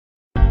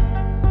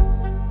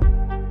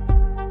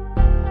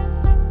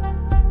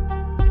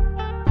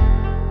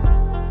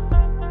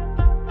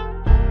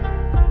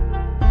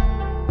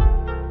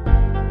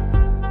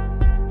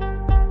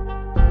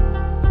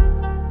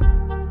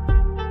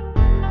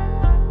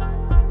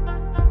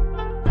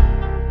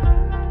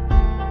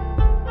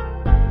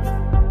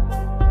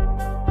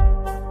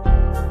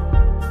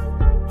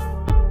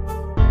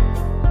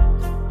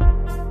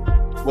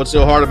What's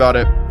so hard about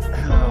it?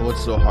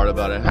 What's so hard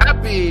about it?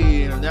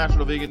 Happy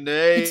National Vegan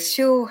Day. It's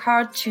so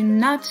hard to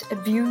not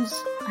abuse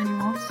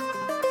animals.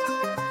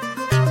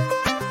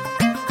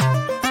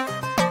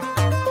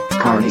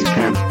 Carnies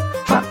can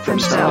fuck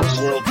themselves.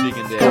 World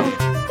Vegan Day.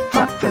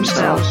 Fuck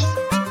themselves.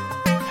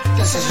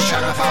 This is a show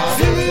about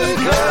vegans.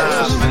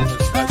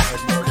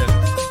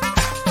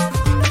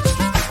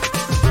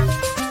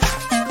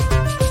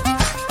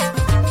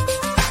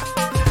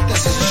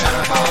 This is a show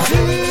about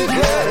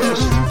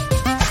vegans.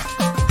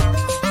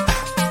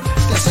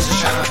 This is a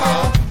show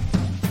about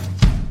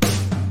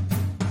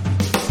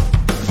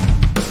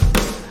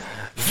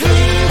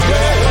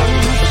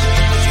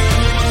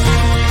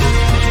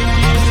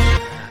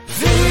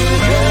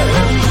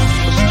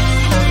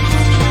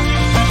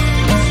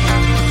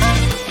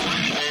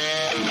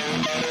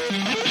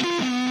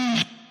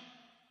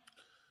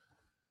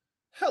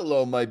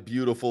Hello, my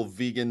beautiful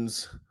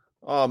vegans.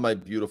 Oh, my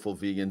beautiful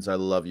vegans. I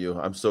love you.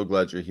 I'm so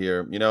glad you're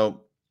here. You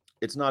know,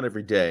 it's not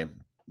every day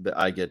that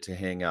I get to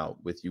hang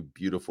out with you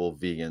beautiful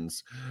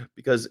vegans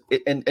because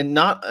and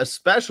not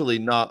especially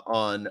not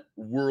on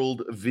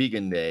World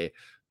Vegan Day.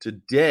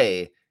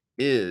 Today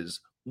is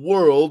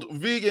World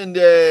Vegan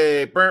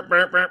Day.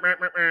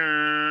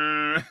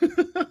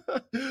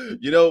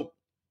 You know,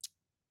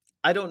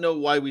 I don't know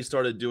why we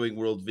started doing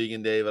World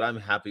Vegan Day, but I'm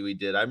happy we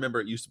did. I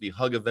remember it used to be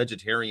Hug a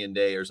Vegetarian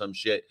Day or some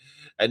shit.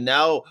 And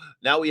now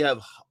we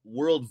have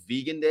World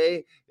Vegan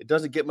Day. It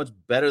doesn't get much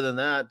better than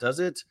that, does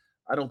it?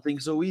 I don't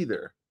think so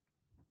either.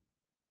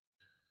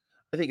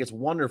 I think it's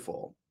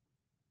wonderful.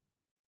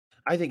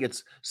 I think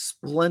it's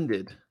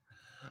splendid.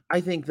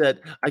 I think that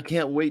I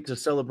can't wait to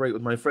celebrate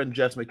with my friend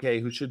Jess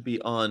McKay, who should be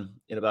on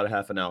in about a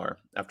half an hour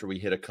after we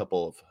hit a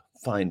couple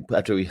fine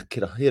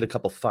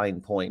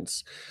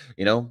points,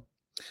 you know?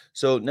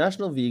 So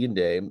National Vegan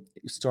Day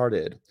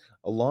started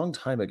a long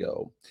time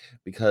ago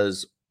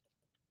because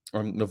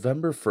on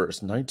November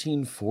 1st,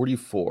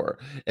 1944,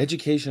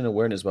 education and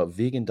awareness about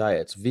vegan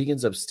diets.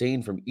 Vegans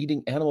abstain from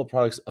eating animal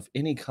products of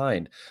any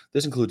kind.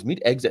 This includes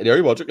meat, eggs,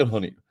 dairy, milk, and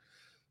honey.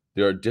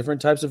 There are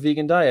different types of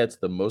vegan diets.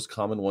 The most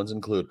common ones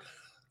include.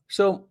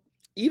 So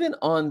even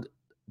on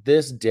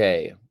this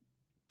day,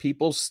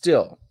 people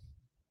still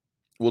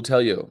will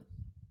tell you,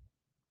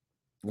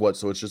 what?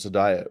 So it's just a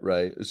diet,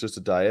 right? It's just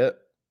a diet?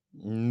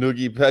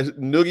 Noogie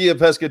a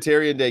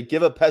pescatarian day.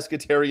 Give a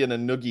pescatarian a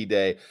noogie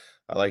day.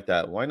 I like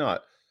that. Why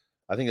not?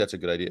 I think that's a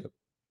good idea.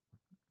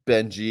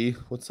 Benji,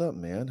 what's up,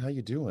 man? How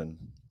you doing?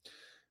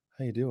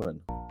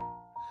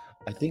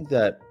 I think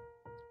that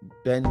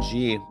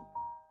Benji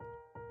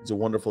is a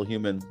wonderful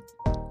human,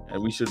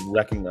 and we should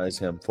recognize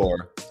him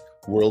for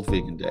World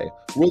Vegan Day.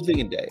 World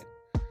Vegan Day.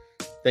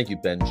 Thank you,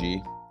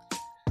 Benji.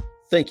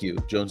 Thank you,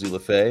 Jonesy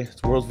LaFay.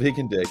 It's World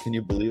Vegan Day. Can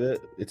you believe it?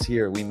 It's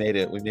here. We made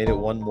it. We made it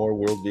one more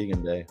World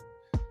Vegan Day.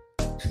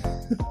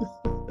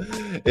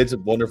 It's a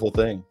wonderful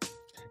thing.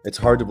 It's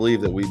hard to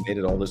believe that we made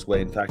it all this way.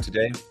 In fact,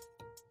 today,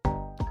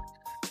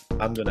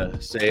 I'm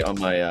gonna say on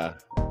my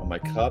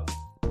cup,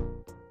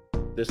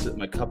 this is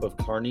my cup of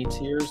Carney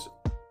Tears.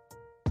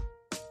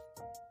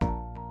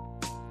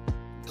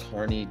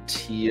 Carney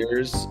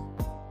Tears.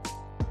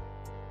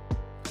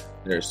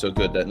 They're so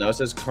good. That now it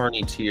says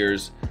Carney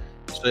Tears.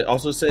 Should I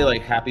also say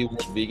like Happy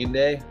World Vegan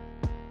Day?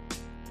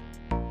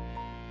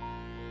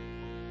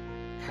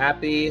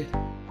 Happy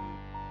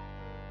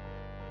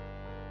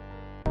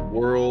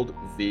World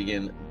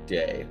Vegan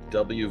Day.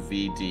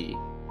 WVD.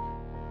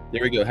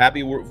 There we go.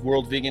 Happy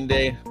World Vegan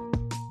Day.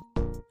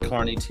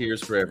 Carney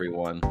Tears for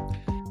everyone.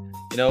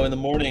 You know, in the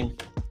morning,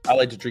 I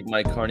like to drink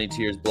my Carney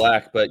Tears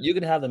black, but you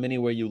can have them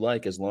anywhere you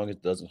like as long as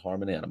it doesn't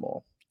harm an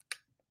animal.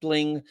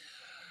 Bling.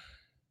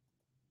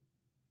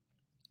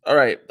 All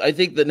right, I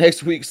think the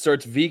next week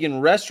starts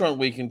Vegan Restaurant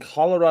Week in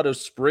Colorado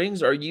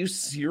Springs. Are you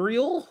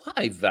cereal?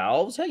 Hi,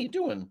 Valves. How you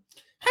doing?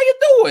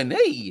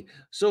 Hey.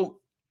 So,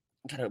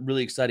 got a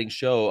really exciting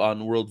show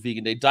on World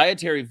Vegan Day.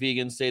 Dietary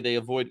vegans say they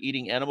avoid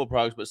eating animal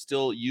products but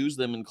still use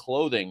them in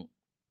clothing,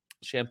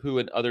 shampoo,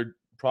 and other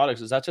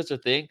products. Is that such a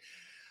thing?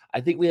 I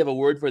think we have a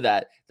word for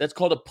that. That's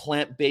called a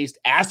plant-based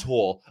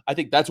asshole. I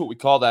think that's what we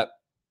call that.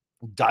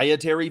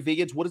 Dietary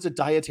vegans? What is a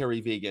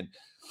dietary vegan?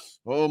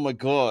 Oh my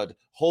God.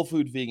 Whole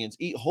food vegans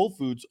eat whole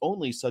foods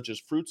only, such as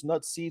fruits,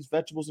 nuts, seeds,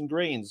 vegetables, and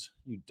grains.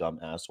 You dumb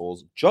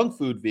assholes. Junk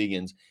food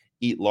vegans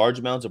eat large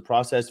amounts of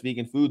processed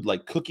vegan food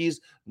like cookies,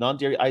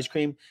 non-dairy ice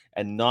cream,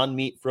 and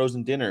non-meat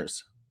frozen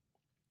dinners.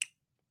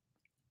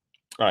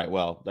 All right,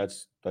 well,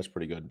 that's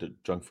pretty good.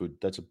 Junk food,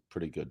 that's a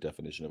pretty good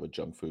definition of a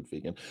junk food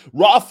vegan.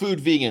 Raw food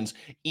vegans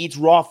eat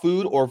raw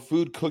food or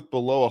food cooked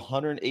below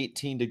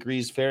 118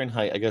 degrees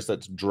Fahrenheit. I guess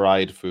that's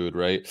dried food,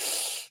 right?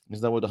 Is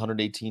that what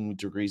 118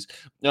 degrees?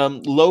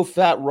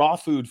 Low-fat raw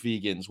food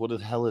vegans. What the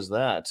hell is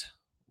that?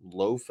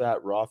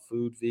 Low-fat raw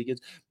food vegans.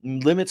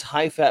 Limits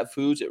high-fat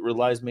foods. It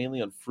relies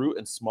mainly on fruit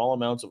and small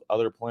amounts of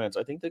other plants.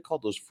 I think they call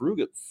those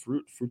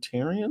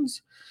fruitarians.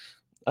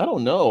 I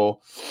don't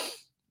know.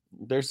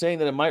 They're saying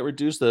that it might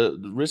reduce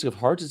the risk of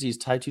heart disease,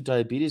 type 2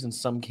 diabetes, and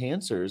some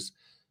cancers.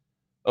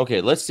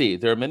 Okay, let's see.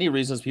 There are many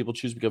reasons people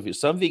choose to become vegan.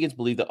 Some vegans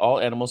believe that all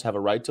animals have a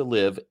right to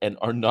live and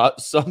are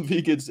not. Some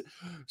vegans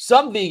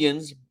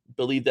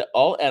believe that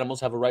all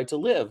animals have a right to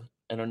live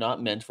and are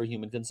not meant for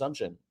human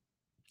consumption.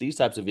 These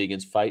types of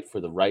vegans fight for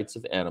the rights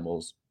of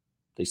animals.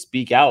 They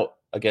speak out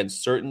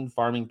against certain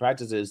farming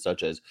practices,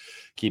 such as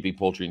keeping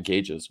poultry in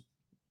cages.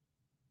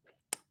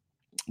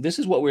 This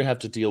is what we have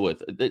to deal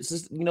with. This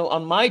is,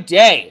 on my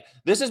day,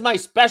 this is my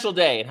special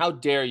day, and how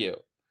dare you?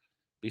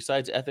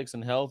 Besides ethics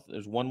and health,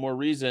 there's one more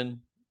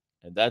reason,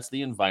 and that's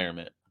the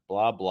environment.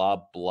 Blah,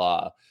 blah,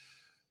 blah.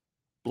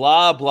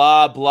 Blah,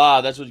 blah,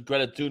 blah. That's what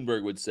Greta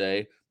Thunberg would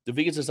say. The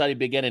Vegan Society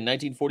began in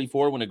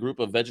 1944 when a group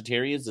of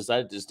vegetarians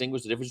decided to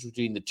distinguish the difference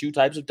between the two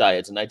types of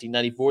diets. In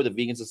 1994, the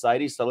Vegan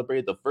Society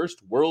celebrated the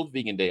first World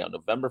Vegan Day on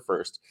November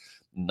 1st.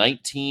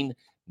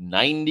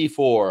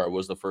 1994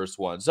 was the first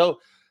one. So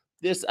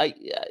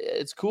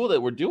it's cool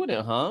that we're doing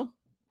it, huh?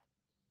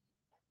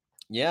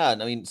 Yeah,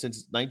 I mean,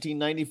 since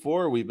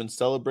 1994, we've been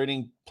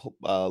celebrating.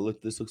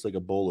 Look, this looks like a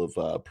bowl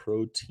of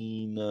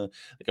protein,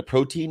 like a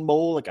protein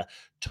bowl, like a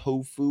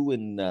tofu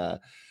and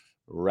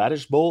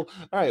radish bowl.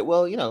 All right,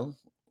 well,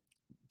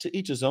 to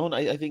each his own.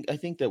 I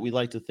think that we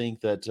like to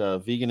think that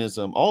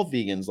veganism, all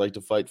vegans like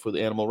to fight for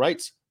the animal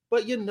rights.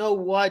 But you know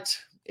what?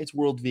 It's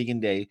World Vegan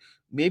Day.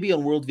 Maybe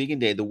on World Vegan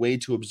Day, the way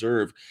to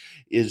observe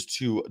is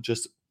to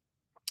just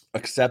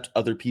accept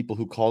other people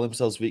who call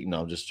themselves vegan. No,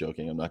 I'm just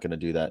joking. I'm not going to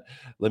do that.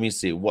 Let me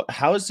see.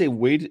 How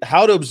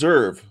to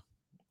observe?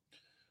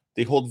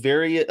 They hold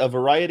a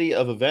variety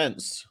of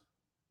events,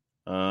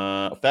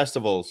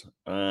 festivals.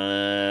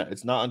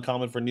 It's not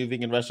uncommon for new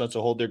vegan restaurants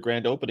to hold their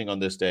grand opening on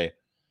this day.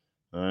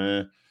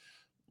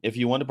 If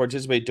you want to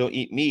participate, don't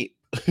eat meat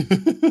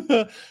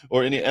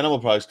or any animal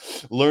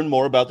products. Learn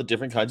more about the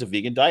different kinds of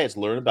vegan diets.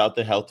 Learn about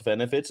the health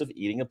benefits of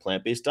eating a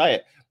plant-based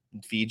diet.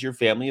 Feed your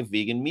family a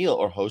vegan meal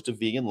or host a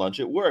vegan lunch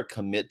at work.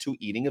 Commit to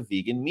eating a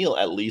vegan meal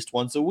at least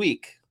once a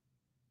week.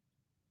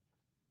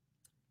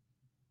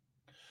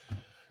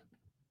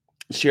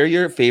 Share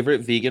your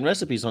favorite vegan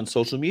recipes on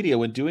social media.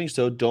 When doing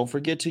so, don't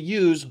forget to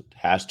use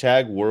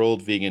hashtag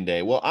World Vegan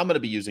Day. Well, I'm going to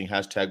be using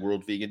hashtag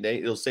World Vegan Day.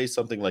 It'll say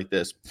something like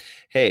this.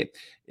 Hey,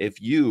 if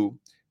you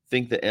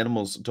think that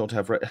animals don't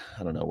have right,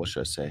 I don't know, what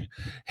should I say?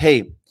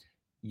 Hey,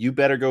 you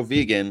better go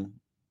vegan.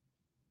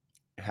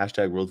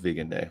 Hashtag World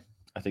Vegan Day.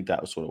 I think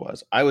that was what it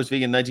was. I was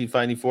vegan in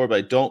 1994,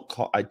 but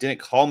I didn't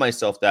call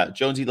myself that.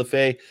 Jonesy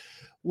LaFay,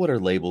 what are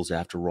labels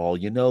after all?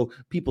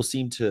 People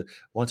seem to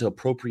want to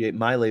appropriate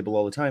my label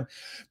all the time.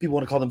 People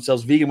want to call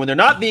themselves vegan when they're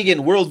not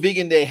vegan. World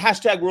Vegan Day.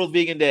 Hashtag World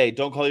Vegan Day.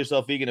 Don't call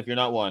yourself vegan if you're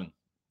not one.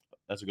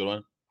 That's a good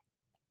one.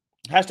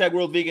 Hashtag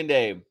World Vegan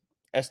Day.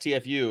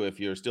 STFU if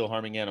you're still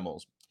harming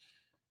animals.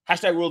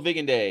 Hashtag World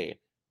Vegan Day.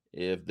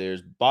 If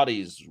there's if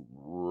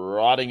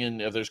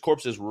there's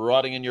corpses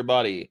rotting in your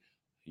body,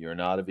 you're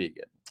not a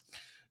vegan.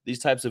 These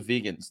types of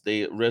vegans,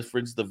 they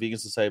reference the Vegan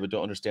Society but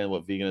don't understand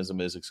what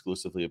veganism is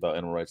exclusively about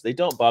animal rights. They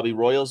don't, Bobby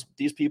Royals.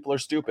 These people are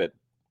stupid.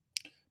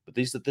 But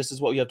this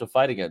is what we have to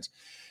fight against.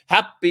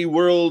 Happy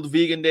World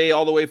Vegan Day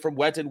all the way from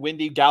wet and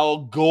windy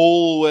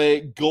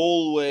Galway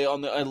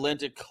on the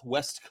Atlantic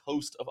west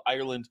coast of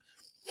Ireland.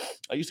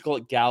 I used to call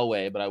it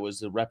Galway, but I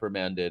was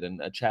reprimanded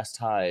and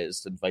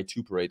chastised and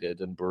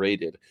vituperated and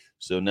berated.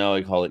 So now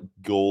I call it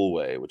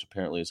Galway, which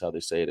apparently is how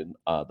they say it in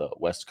the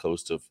west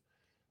coast of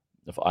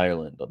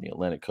Ireland on the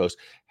Atlantic coast.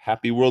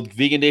 Happy World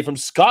Vegan Day from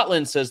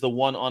Scotland, says the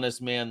one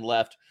honest man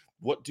left.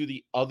 What do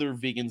the other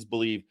vegans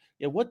believe?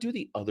 Yeah, what do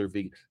the other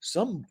vegans?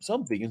 Some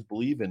vegans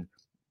believe in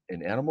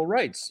animal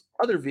rights.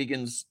 Other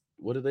vegans,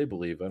 what do they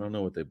believe? I don't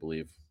know what they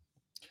believe.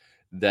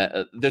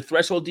 That the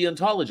threshold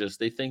deontologists,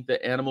 they think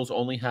that animals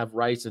only have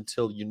rights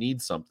until you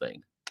need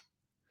something.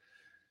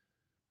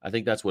 I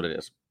think that's what it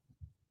is.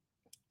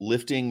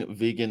 Lifting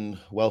vegan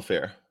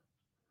welfare.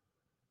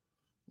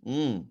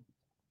 Ooh.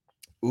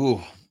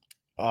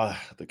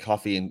 The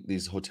coffee in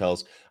these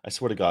hotels. I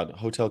swear to God,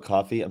 hotel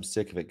coffee, I'm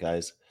sick of it,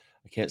 guys.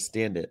 I can't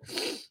stand it.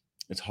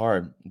 It's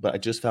hard. But I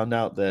just found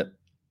out that,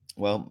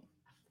 well,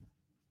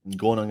 I'm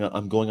going on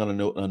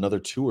another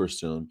tour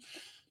soon.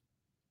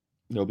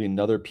 There'll be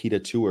another PETA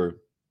tour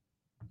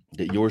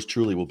that yours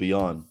truly will be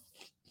on.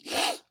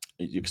 Are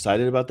you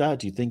excited about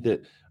that? Are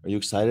you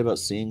excited about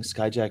seeing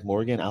Skyjack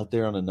Morgan out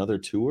there on another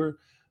tour?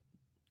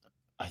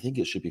 I think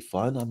it should be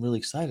fun. I'm really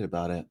excited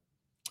about it.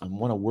 I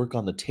want to work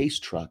on the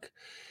taste truck.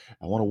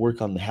 I want to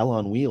work on the Hell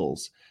on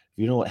Wheels. If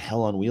you know what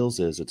Hell on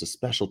Wheels is, it's a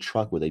special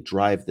truck where they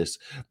drive this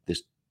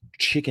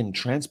chicken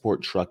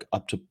transport truck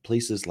up to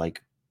places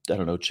like, I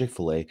don't know,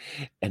 Chick-fil-A,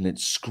 and it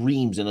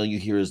screams, and all you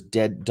hear is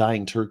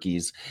dying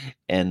turkeys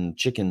and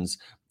chickens,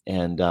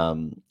 and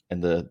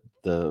the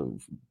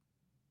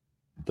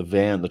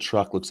van, the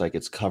truck looks like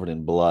it's covered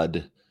in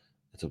blood.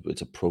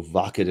 It's a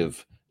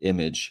provocative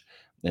image.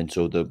 And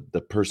so the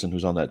person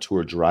who's on that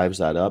tour drives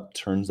that up,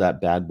 turns that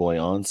bad boy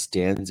on,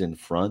 stands in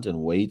front,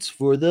 and waits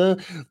for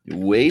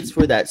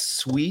that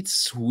sweet,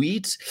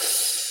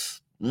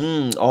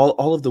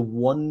 all of the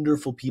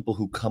wonderful people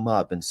who come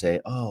up and say,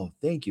 "Oh,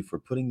 thank you for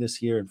putting this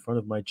here in front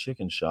of my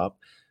chicken shop,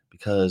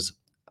 because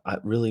I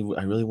really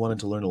wanted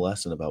to learn a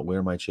lesson about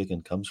where my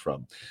chicken comes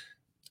from.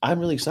 I'm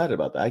really excited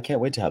about that. I can't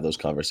wait to have those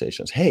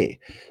conversations. Hey,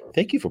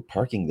 thank you for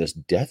parking this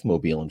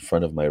deathmobile in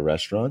front of my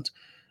restaurant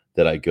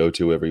that I go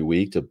to every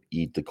week to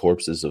eat the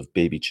corpses of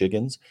baby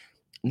chickens.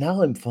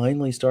 Now I'm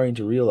finally starting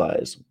to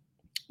realize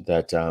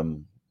that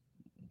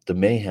the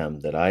mayhem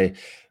that I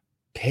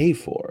pay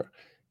for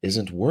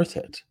isn't worth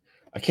it.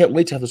 I can't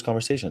wait to have those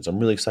conversations. I'm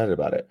really excited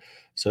about it.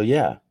 So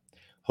yeah,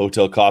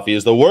 hotel coffee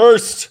is the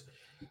worst.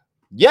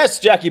 Yes,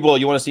 Jackie Bull,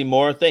 you want to see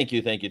more? Thank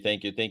you, thank you,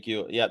 thank you, thank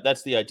you. Yeah,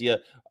 that's the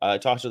idea. I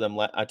talked to them.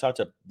 I talked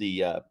to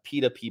the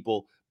PETA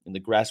people in the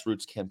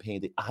grassroots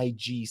campaign, the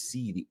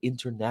IGC, the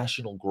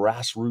International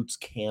Grassroots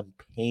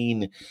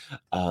Campaign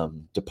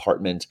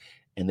Department,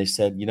 and they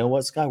said, you know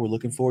what, Scott, we're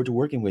looking forward to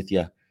working with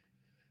you.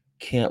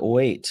 Can't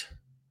wait.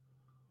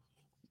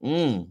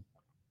 Damn,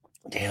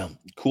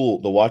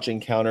 cool. The watching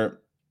counter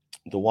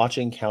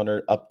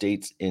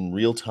updates in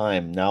real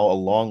time now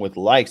along with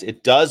likes.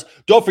 It does.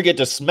 Don't forget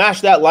to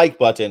smash that like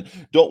button.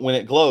 Don't when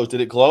it glows.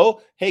 Did it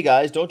glow? Hey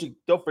guys, don't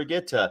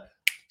forget to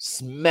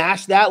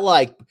smash that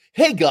like.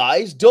 Hey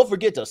guys, don't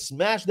forget to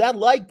smash that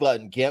like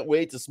button. Can't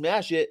wait to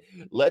smash it.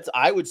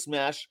 I would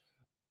smash.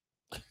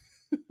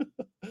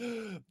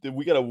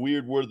 We got a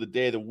weird word of the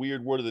day. The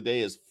weird word of the day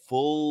is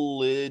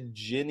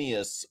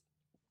fuliginous.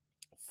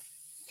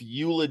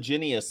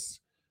 Fuliginous.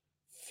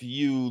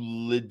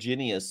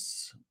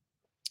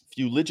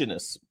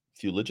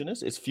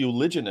 It's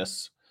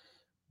fuliginous.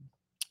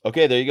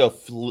 Okay, there you go.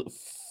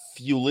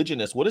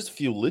 Fuliginous. What does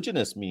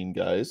fuliginous mean,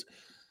 guys?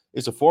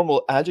 It's a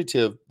formal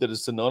adjective that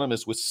is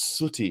synonymous with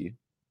sooty.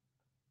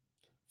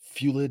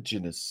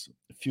 Fuliginous.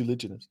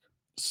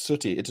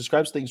 Sooty. It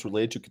describes things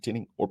related to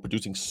containing or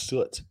producing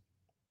soot.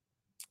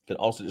 It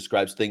also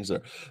describes things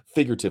that are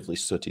figuratively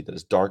sooty, that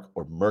is dark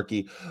or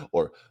murky,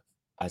 or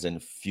as in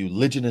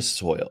fuliginous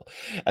soil,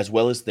 as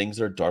well as things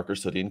that are darker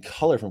sooty in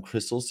color, from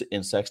crystals to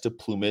insects to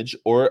plumage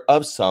or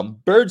of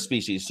some bird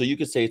species. So you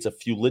could say it's a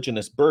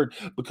fuliginous bird,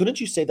 but couldn't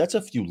you say that's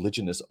a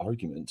fuliginous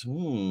argument?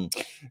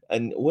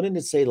 And wouldn't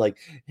it say like,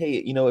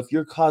 hey, if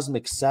you're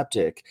cosmic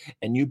septic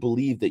and you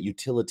believe that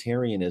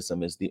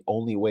utilitarianism is the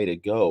only way to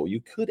go,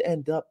 you could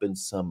end up in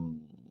some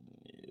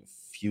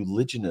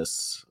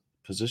fuliginous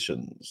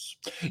positions.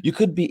 You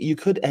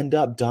could end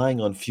up dying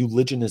on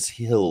fuliginous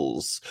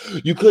hills.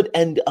 You could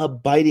end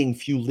up biting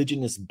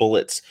fuliginous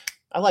bullets.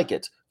 I like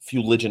it.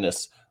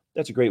 Fuliginous.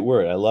 That's a great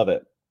word. I love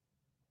it.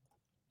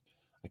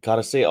 I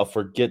gotta say, I'll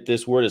forget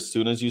this word as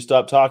soon as you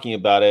stop talking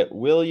about it.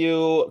 Will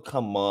you?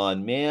 Come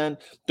on, man.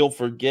 Don't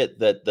forget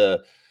that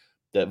that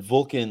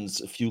Vulcan's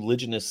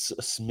fuliginous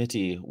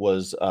Smitty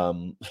was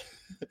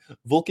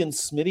Vulcan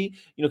Smitty,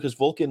 because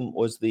Vulcan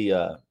was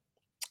the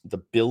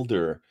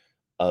builder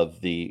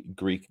of the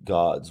Greek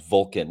gods.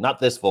 Vulcan, not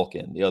this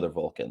Vulcan, the other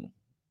Vulcan,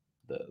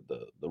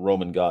 the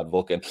Roman god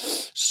Vulcan.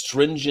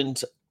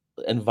 Stringent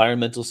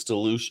environmental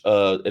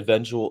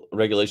eventual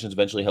regulations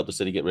eventually helped the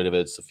city get rid of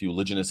its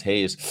fuliginous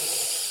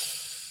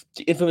haze.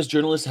 The infamous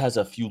journalist has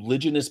a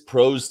fuliginous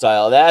prose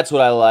style. That's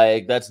what I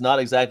like. That's not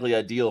exactly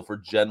ideal for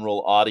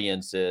general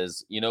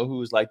audiences. You know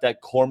who's like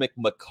that? Cormac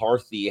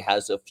McCarthy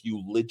has a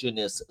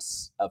fuliginous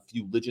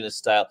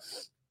style.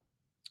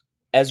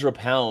 Ezra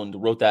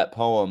Pound wrote that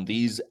poem.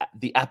 The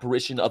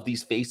apparition of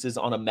these faces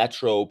on a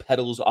metro,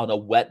 petals on a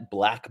wet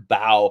black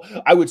bough.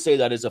 I would say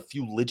that is a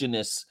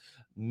fuliginous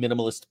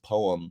minimalist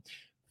poem.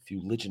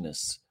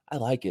 Fuliginous. I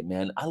like it,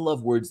 man. I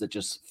love words that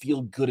just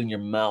feel good in your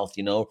mouth,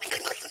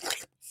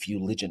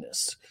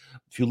 Fuliginous.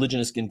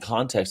 Fuliginous in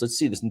context. Let's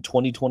see this in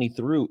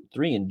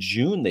 2023 in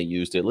June they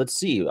used it. Let's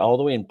see, all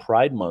the way in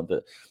Pride Month.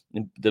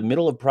 In the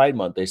middle of Pride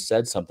Month, they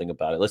said something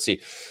about it. Let's see.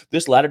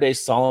 This Latter-day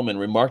Solomon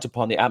remarked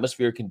upon the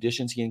atmospheric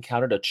conditions. He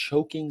encountered a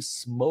choking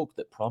smoke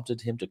that prompted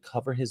him to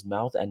cover his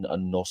mouth and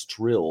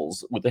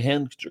nostrils with a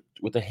handkerchief.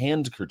 With a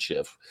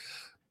handkerchief.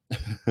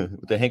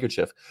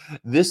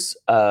 This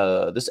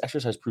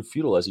exercise proved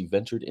futile as he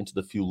ventured into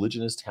the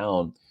fuliginous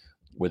town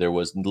where there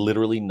was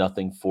literally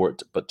nothing for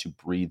it but to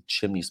breathe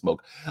chimney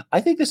smoke.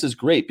 I think this is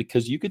great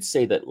because you could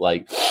say that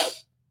like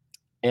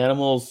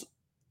animals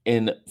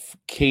in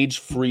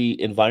cage-free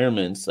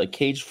environments, like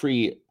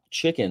cage-free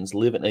chickens,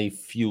 live in a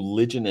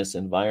fuliginous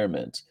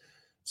environment,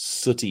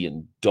 sooty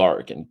and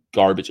dark and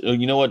garbage.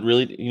 You know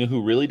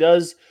who really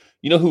does?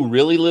 You know who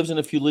really lives in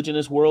a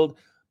fuliginous world?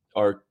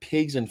 Are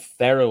pigs in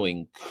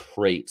farrowing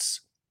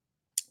crates.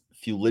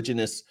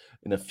 Fuliginous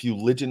in a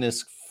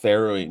fuliginous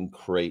farrowing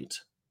crate.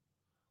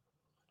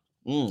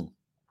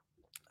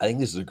 I think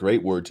this is a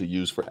great word to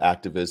use for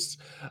activists.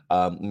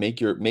 Make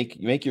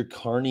your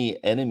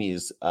carny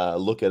enemies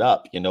look it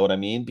up. You know what I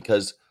mean?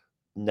 Because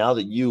now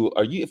that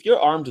if you're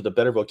armed with a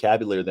better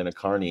vocabulary than a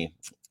carny,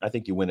 I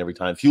think you win every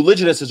time.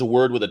 Fuliginous is a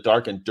word with a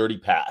dark and dirty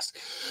past.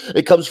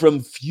 It comes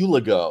from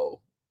fuligo,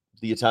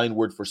 the Italian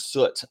word for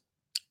soot,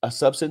 a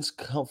substance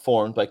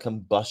formed by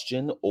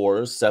combustion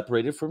or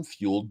separated from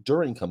fuel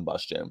during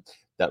combustion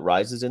that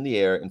rises in the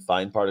air in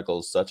fine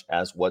particles, such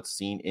as what's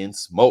seen in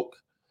smoke.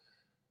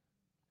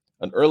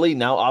 An early,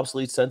 now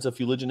obsolete sense of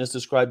fuliginous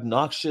described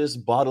noxious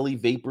bodily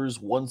vapors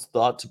once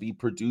thought to be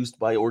produced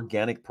by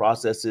organic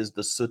processes.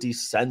 The sooty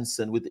sense,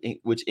 and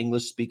which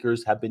English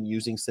speakers have been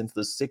using since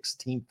the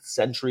 16th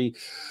century,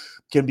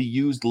 can be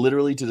used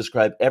literally to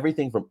describe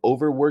everything from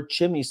overworked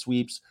chimney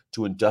sweeps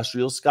to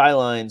industrial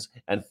skylines,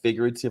 and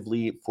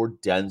figuratively for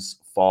dense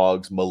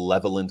fogs,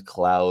 malevolent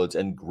clouds,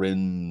 and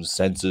grim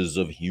senses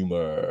of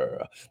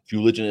humor.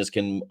 Fuliginous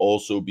can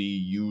also be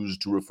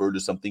used to refer to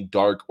something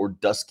dark or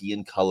dusky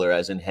in color,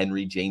 as in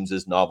Henry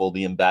James's novel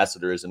The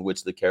Ambassadors, in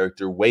which the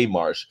character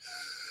Waymarsh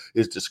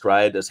is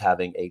described as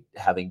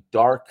having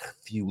dark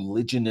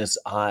fuliginous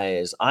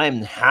eyes.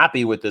 I'm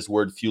happy with this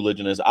word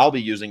fuliginous. I'll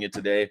be using it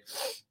today.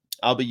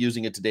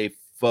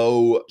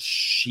 Faux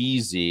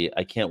cheesy.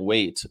 I can't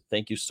wait.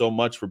 Thank you so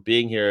much for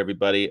being here,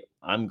 everybody.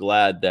 I'm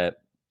glad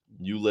that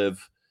you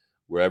live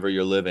wherever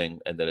you're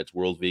living and that it's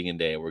World Vegan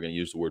Day, and we're going to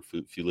use the word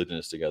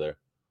fuliginous together.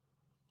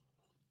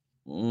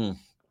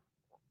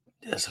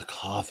 This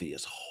coffee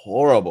is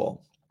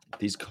horrible.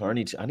 These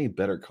carny I need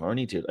better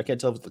carny tears. I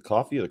can't tell if it's the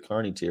coffee or the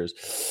carny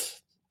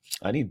tears.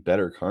 I need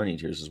better carny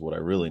tears is what I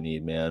really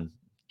need, man.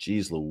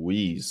 Jeez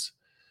Louise.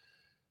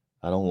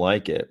 I don't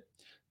like it.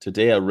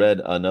 Today I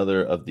read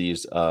another of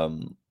these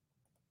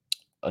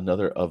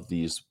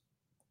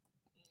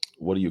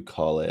what do you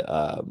call it?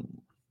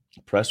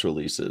 Press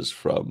releases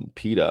from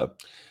PETA.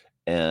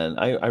 And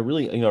I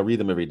really, read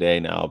them every day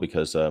now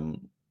because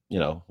I'm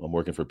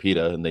working for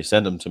PETA and they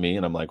send them to me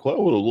and I'm like, what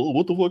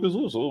the fuck is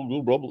this?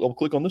 I'll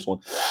click on this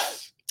one.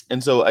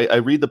 And so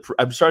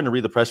I'm starting to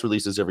read the press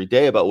releases every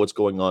day about what's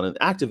going on in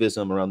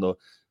activism around the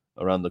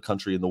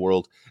country and the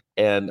world.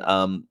 And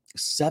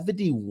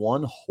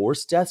 71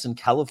 horse deaths in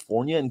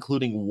California,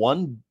 including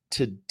one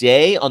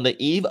today on the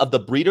eve of the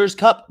Breeders'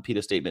 Cup,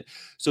 PETA statement.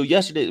 So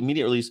yesterday,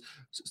 immediate release,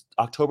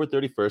 October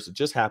 31st, it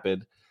just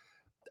happened.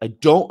 I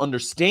don't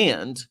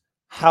understand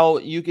how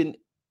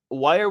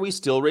why are we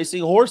still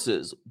racing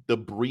horses? The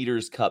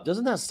Breeders' Cup.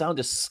 Doesn't that sound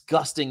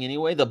disgusting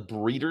anyway? The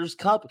Breeders'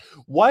 Cup?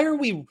 Why are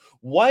we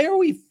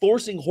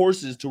forcing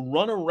horses to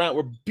run around?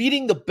 We're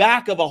beating the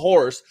back of a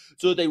horse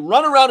so that they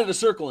run around in a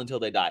circle until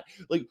they die.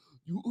 Like,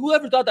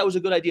 whoever thought that was a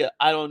good idea?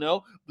 I don't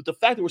know. But the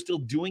fact that we're still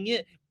doing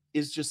it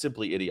is just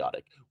simply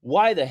idiotic.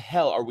 Why the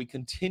hell are we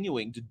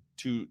continuing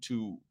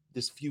to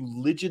this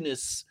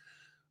fuliginous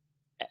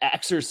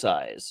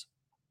exercise?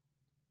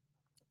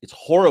 It's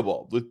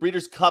horrible. With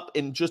Breeders' Cup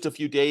in just a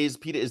few days,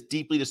 PETA is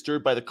deeply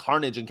disturbed by the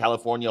carnage in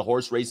California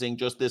horse racing.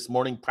 Just this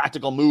morning,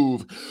 Practical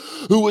Move,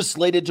 who was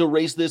slated to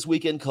race this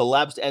weekend,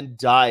 collapsed and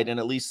died, and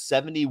at least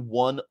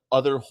 71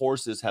 other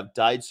horses have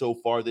died so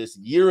far this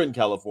year in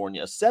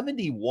California.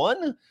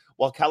 71?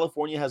 While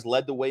California has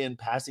led the way in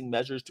passing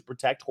measures to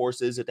protect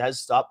horses, it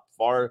has stopped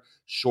far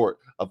short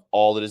of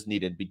all that is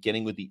needed,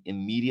 beginning with the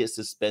immediate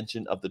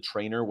suspension of the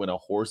trainer when a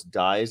horse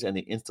dies and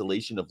the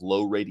installation of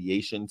low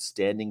radiation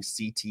standing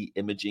CT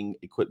imaging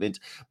equipment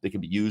that can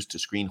be used to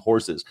screen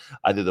horses.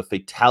 Either the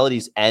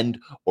fatalities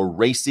end or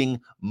racing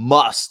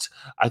must.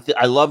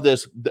 I love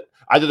this.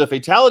 Either the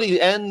fatality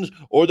ends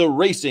or the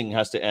racing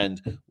has to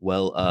end.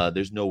 Well,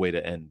 there's no way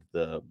to end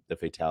the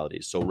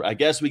fatalities. So I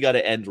guess we got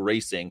to end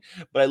racing.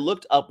 But I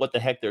looked up what the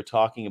heck they're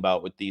talking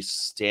about with these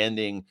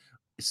standing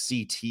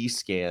CT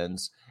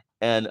scans.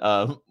 And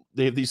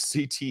they have these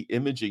CT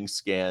imaging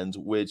scans,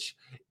 which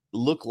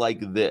look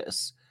like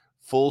this.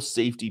 Full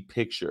safety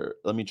picture.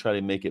 Let me try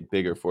to make it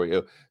bigger for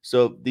you.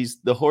 So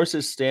the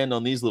horses stand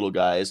on these little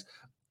guys,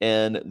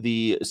 and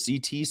the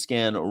CT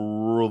scan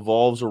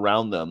revolves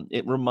around them.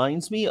 It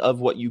reminds me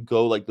of what you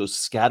go like those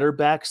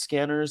scatterback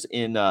scanners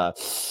in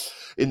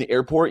the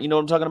airport. You know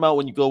what I'm talking about?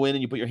 When you go in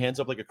and you put your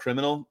hands up like a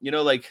criminal.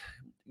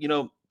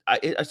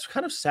 It's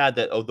kind of sad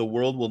that the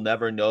world will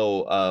never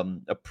know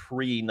a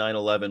pre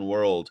 9/11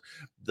 world.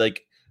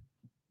 Like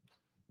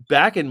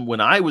back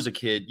when I was a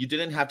kid, you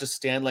didn't have to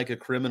stand like a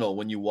criminal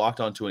when you walked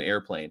onto an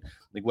airplane.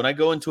 Like when I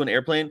go into an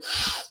airplane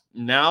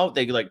now,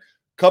 they like,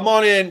 come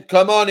on in,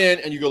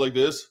 and you go like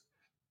this,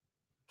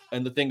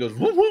 and the thing goes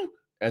whoop, whoop,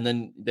 and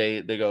then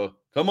they go,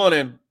 come on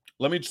in.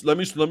 Let me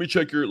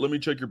check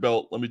your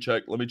belt. Let me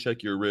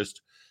check your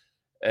wrist.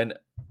 And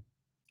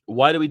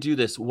why do we do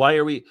this? Why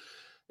are we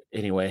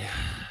anyway?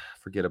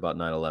 Forget about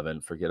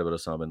 9/11. Forget about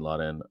Osama bin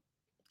Laden.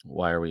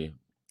 Why are we?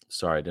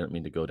 Sorry, I didn't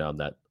mean to go down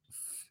that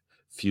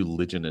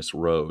fuliginous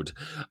road.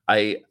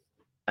 I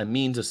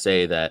mean to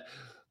say that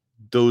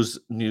those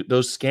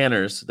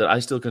scanners that I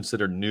still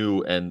consider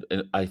new and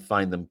I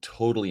find them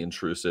totally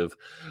intrusive.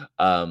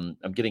 I'm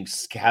getting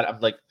scattered. I'm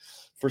like,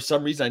 for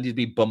some reason, I need to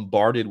be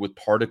bombarded with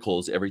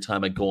particles every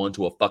time I go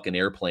onto a fucking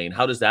airplane.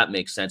 How does that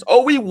make sense?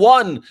 Oh, we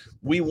won.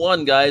 We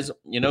won, guys.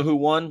 You know who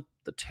won?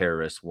 The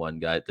terrorists won,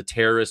 guys. The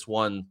terrorists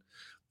won.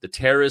 The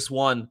terrorists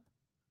won.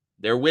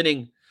 They're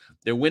winning.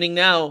 They're winning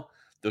now.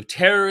 The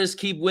terrorists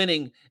keep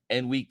winning,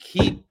 and we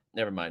keep.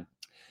 Never mind.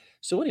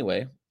 So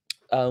anyway,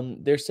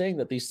 they're saying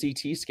that these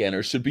CT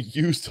scanners should be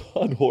used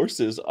on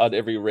horses on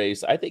every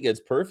race. I think it's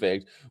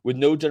perfect. With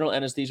no general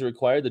anesthesia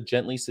required, the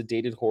gently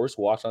sedated horse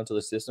walks onto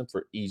the system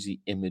for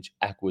easy image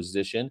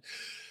acquisition.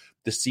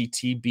 the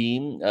CT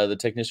beam. The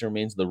technician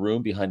remains in the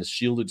room behind a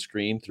shielded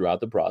screen throughout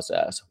the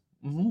process.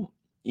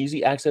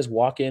 Easy access,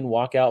 walk in,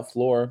 walk out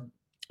floor.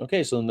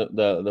 Okay, so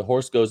the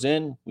horse goes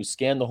in. We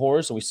scan the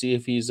horse and we see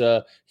if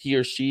he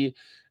or she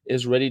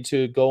is ready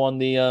to go on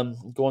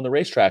the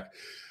racetrack.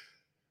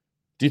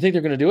 Do you think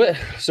they're going to do it?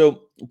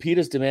 So Pete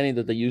is demanding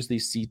that they use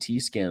these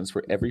CT scans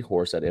for every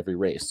horse at every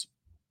race.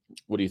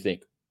 What do you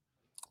think?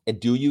 And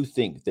do you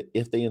think that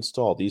if they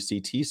install these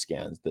CT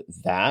scans,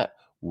 that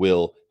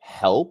will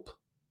help?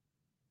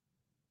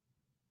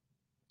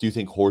 Do you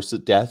think horse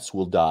deaths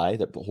will die,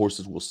 that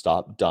horses will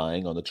stop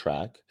dying on the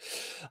track?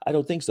 I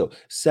don't think so.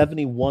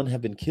 71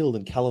 have been killed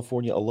in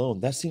California alone.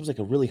 That seems like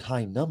a really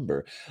high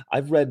number.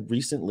 I've read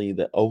recently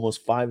that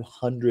almost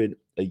 500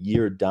 a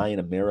year die in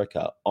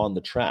America on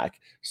the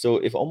track. So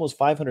if almost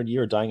 500 a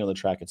year are dying on the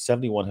track and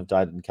 71 have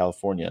died in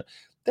California,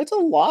 that's a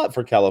lot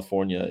for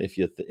California if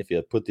you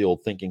put the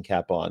old thinking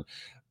cap on.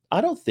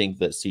 I don't think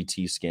that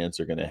CT scans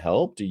are going to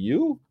help. Do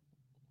you?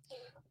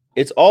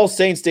 It's All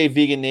Saints Day,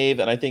 Vegan Knave,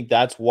 and I think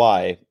that's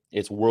why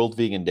it's World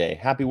Vegan Day.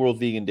 Happy World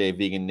Vegan Day,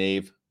 Vegan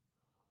Knave.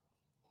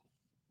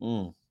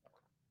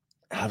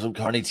 Have some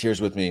carny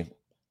tears with me.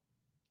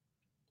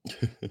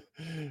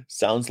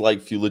 Sounds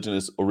like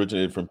fuliginous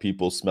originated from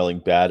people smelling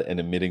bad and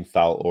emitting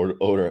foul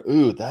odor.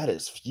 Ooh, that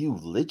is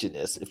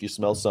fuliginous. If you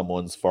smell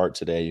someone's fart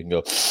today, you can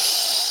go,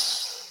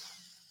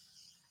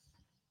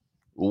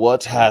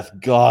 what hath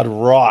God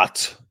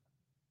wrought?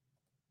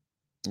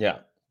 Yeah,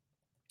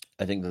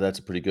 I think that's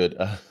a pretty good.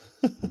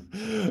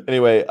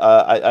 Anyway,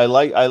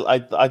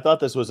 I thought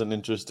this was an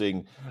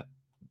interesting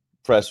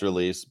press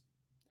release.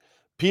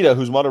 PETA,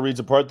 whose motto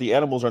reads apart, the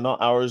animals are not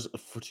ours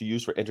to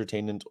use for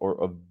entertainment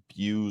or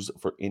abuse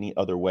for any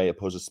other way,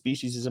 opposes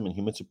speciesism and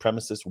human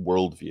supremacist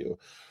worldview.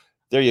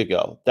 There you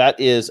go. That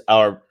is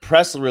our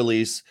press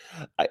release.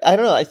 I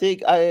don't know. I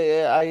think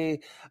I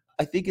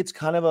think it's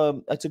kind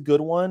of it's a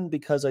good one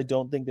because I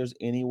don't think there's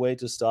any way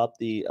to stop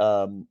the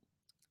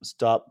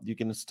you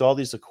can install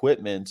these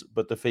equipment,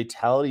 but the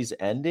fatalities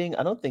ending,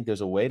 I don't think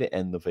there's a way to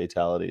end the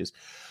fatalities.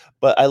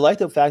 But I like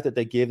the fact that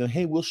they gave them,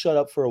 hey, we'll shut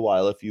up for a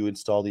while if you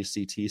install these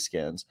CT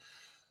scans.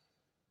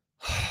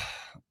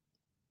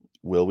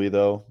 Will we,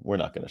 though? We're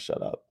not going to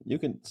shut up. You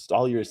can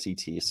install your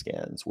CT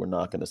scans. We're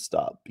not going to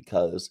stop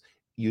because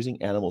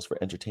using animals for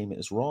entertainment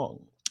is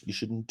wrong. You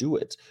shouldn't do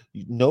it.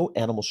 No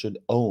animal should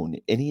own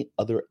any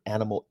other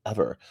animal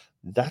ever.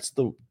 That's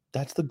the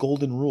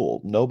golden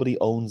rule. Nobody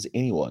owns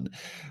anyone.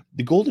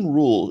 The golden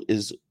rule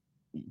is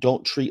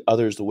don't treat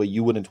others the way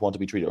you wouldn't want to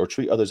be treated, or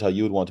treat others how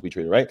you would want to be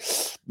treated, right?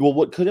 Well,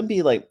 what couldn't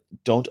be like,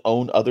 don't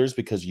own others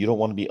because you don't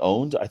want to be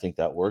owned? I think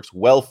that works.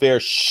 Welfare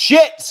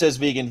shit, says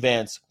Vegan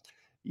Vance.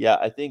 Yeah,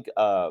 I think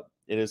it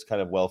is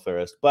kind of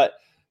welfareist, but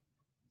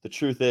the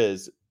truth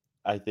is,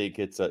 I think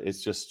it's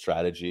just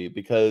strategy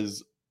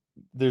because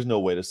there's no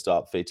way to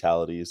stop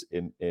fatalities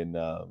in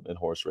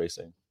horse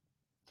racing.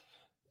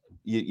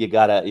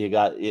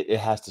 It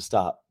has to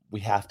stop. We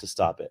have to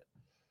stop it.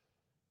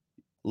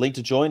 Link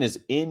to join is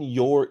in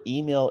your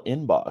email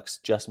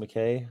inbox, Jess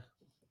McKay.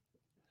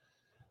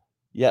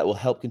 Yeah, it will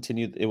help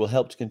continue. It will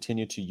help to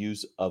continue to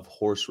use of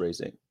horse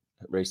racing.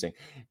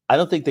 I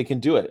don't think they can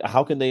do it.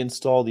 How can they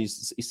install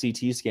these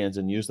CT scans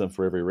and use them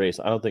for every race?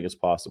 I don't think it's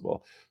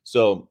possible.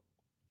 So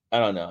I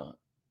don't know.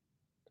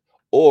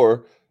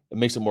 Or it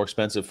makes it more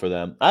expensive for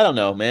them. I don't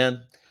know,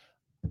 man.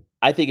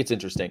 I think it's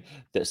interesting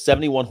that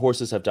 71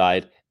 horses have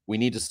died. We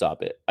need to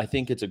stop it. I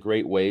think it's a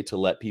great way to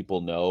let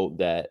people know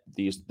that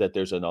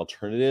there's an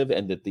alternative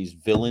and that these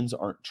villains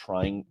aren't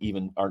trying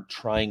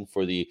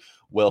for the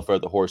welfare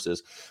of the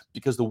horses,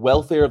 because the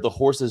welfare of the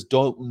horses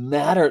don't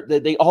matter.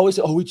 They always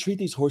say, "Oh, we treat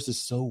these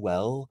horses so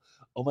well.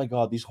 Oh my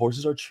God, these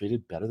horses are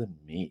treated better than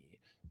me."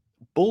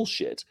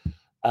 Bullshit.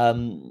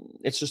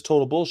 It's just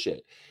total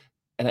bullshit.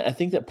 And I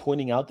think that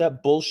pointing out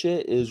that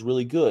bullshit is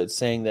really good,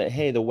 saying that,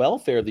 hey, the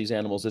welfare of these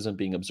animals isn't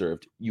being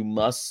observed. You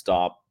must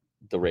stop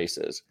the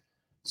races.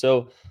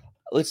 So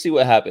let's see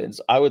what happens.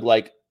 I would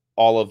like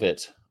all of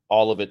it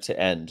to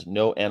end.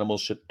 No animals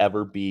should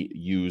ever be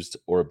used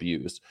or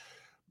abused.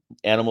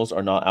 Animals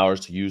are not ours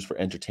to use for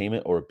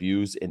entertainment or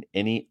abuse in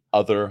any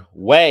other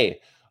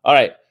way. All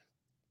right,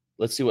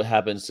 let's see what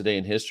happens today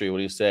in history. What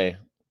do you say?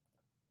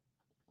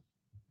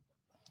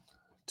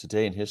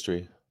 Today in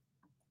history.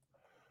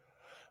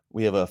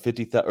 We have a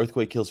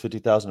earthquake kills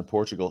 50,000 in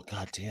Portugal.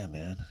 God damn,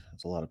 man.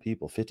 That's a lot of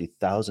people.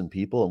 50,000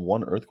 people in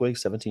one earthquake,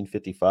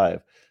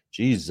 1755.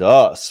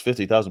 Jesus,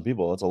 50,000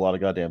 people. That's a lot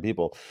of goddamn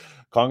people.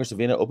 Congress of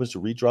Vienna opens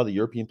to redraw the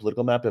European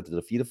political map after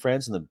the defeat of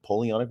France in the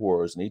Napoleonic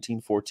Wars in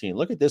 1814.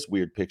 Look at this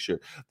weird picture.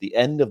 The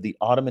end of the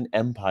Ottoman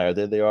Empire.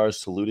 There they are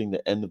saluting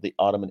the end of the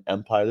Ottoman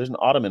Empire. There's an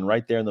Ottoman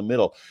right there in the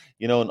middle.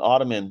 You know, an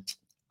Ottoman,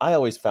 I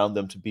always found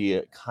them to be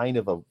a kind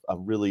of a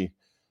really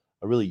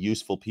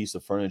useful piece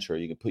of furniture.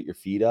 You can put your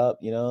feet up,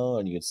 you know,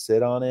 and you can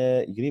sit on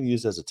it. You can even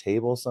use it as a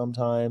table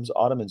sometimes.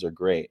 Ottomans are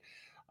great.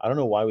 I don't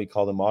know why we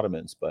call them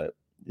Ottomans, but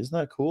isn't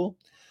that cool?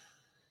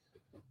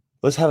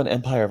 Let's have an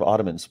empire of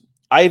Ottomans.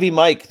 Ivy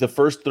Mike, the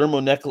first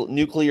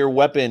thermonuclear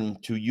weapon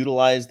to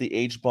utilize the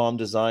H-bomb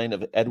design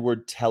of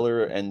Edward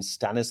Teller and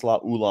Stanislaw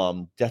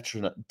Ulam,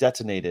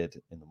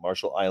 detonated in the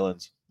Marshall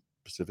Islands,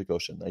 Pacific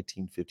Ocean,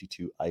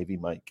 1952. Ivy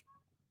Mike.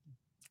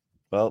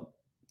 Well,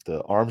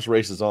 the arms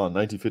race is on,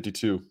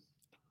 1952.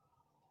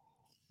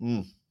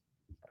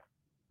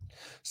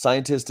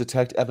 Scientists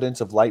detect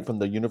evidence of light from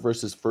the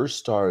universe's first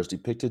stars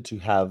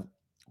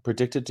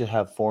predicted to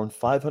have formed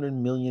 500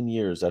 million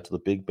years after the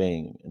Big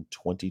Bang in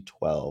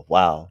 2012.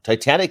 Wow.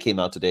 Titanic came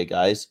out today,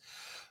 guys.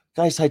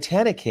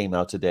 Titanic came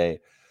out today.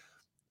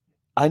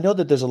 I know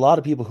that there's a lot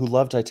of people who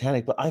love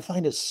Titanic, but I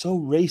find it so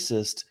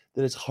racist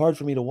that it's hard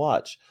for me to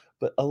watch.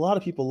 But a lot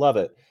of people love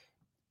it.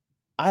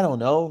 I don't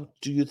know.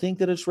 Do you think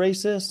that it's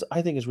racist?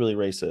 I think it's really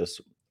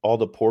racist. All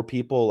the poor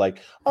people,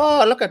 like,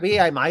 oh, look at me,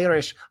 I'm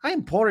Irish.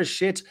 I'm poor as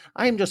shit.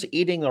 I'm just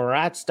eating the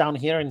rats down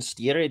here in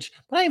steerage,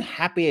 but I'm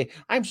happy.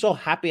 I'm so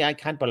happy I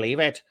can't believe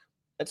it.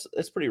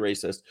 It's pretty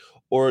racist.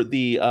 Or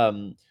the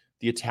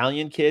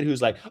Italian kid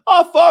who's like,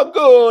 oh,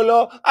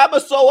 fanculo, I'm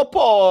so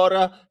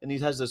poor. And he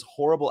has this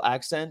horrible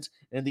accent.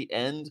 And in the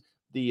end,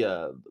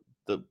 the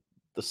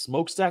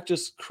smokestack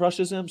just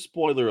crushes him.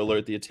 Spoiler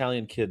alert, the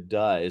Italian kid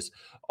dies.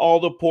 All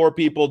the poor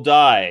people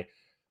die.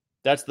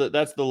 That's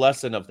the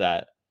lesson of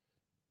that.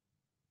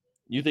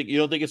 You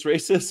don't think it's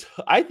racist?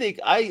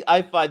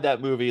 I find that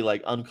movie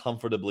like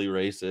uncomfortably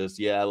racist.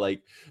 Yeah,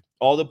 like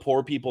all the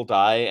poor people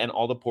die and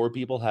all the poor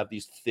people have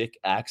these thick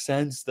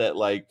accents that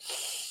like,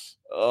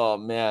 oh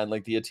man,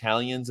 like the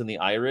Italians and the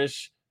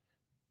Irish.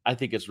 I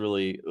think it's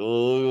really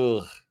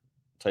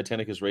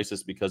Titanic is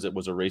racist because it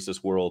was a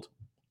racist world.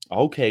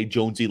 Okay,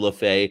 Jonesy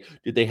LaFay.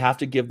 Did they have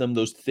to give them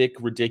those thick,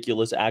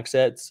 ridiculous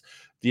accents?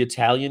 The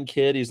Italian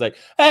kid, he's like,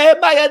 hey,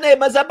 my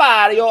name is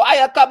Mario. I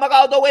have come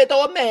all the way to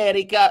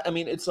America. I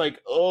mean, it's like,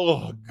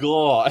 oh,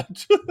 God.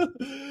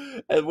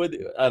 And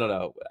I don't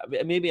know.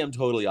 Maybe I'm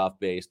totally off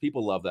base.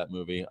 People love that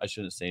movie. I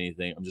shouldn't say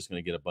anything. I'm just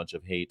going to get a bunch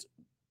of hate.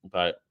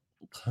 But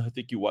I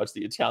think you watched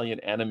the Italian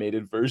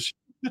animated version.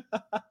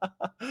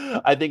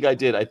 I think I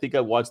did. I think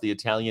I watched the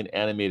Italian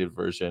animated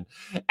version.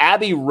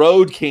 Abbey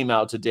Road came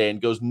out today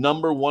and goes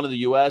number 1 in the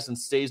US and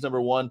stays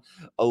number 1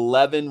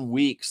 11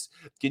 weeks.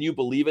 Can you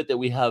believe it that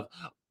we have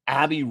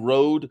Abbey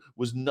Road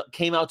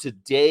came out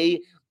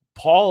today?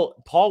 Paul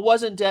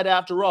wasn't dead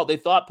after all. They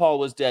thought Paul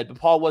was dead, but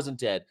Paul wasn't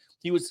dead.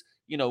 He was,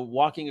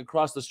 walking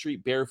across the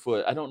street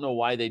barefoot. I don't know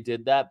why they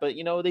did that, but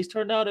they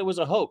turned out it was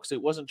a hoax.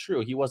 It wasn't true.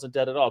 He wasn't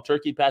dead at all.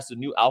 Turkey passed a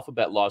new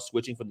alphabet law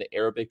switching from the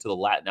Arabic to the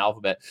Latin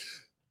alphabet.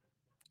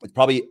 It's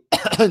probably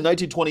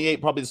 1928,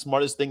 probably the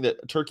smartest thing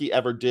that Turkey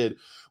ever did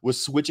was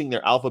switching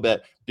their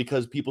alphabet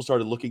because people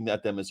started looking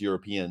at them as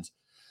Europeans.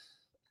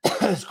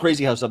 It's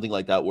crazy how something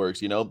like that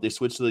works. They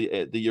switched to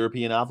the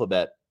European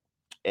alphabet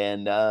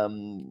and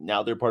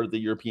now they're part of the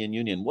European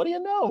Union. What do you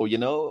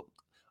know?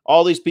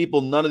 All these people,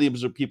 none of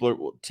these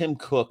people Tim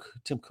Cook.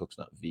 Tim Cook's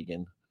not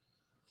vegan.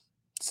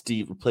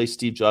 Replaced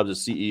Steve Jobs as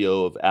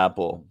CEO of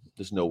Apple.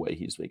 There's no way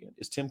he's vegan.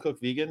 Is Tim Cook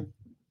vegan?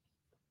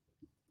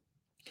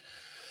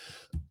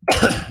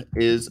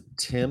 Is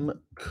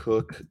Tim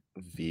Cook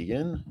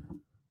vegan?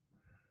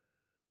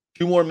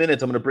 2 more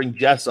minutes. I'm going to bring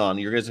Jess on.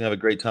 You're guys going to have a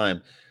great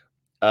time.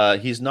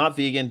 He's not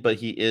vegan, but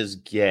he is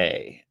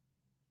gay.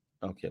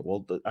 Okay,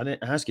 well, I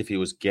didn't ask if he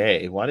was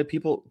gay. Why did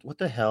people, what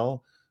the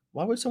hell?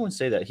 Why would someone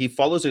say that? He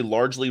follows a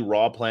largely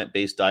raw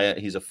plant-based diet.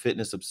 He's a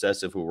fitness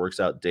obsessive who works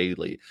out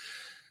daily,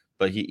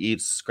 but he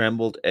eats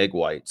scrambled egg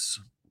whites,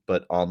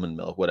 but almond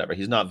milk, whatever.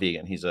 He's not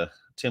vegan. He's a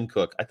Tim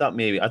Cook. I thought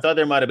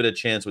there might have been a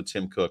chance with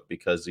Tim Cook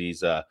because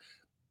he's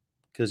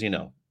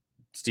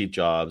Steve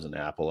Jobs and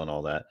Apple and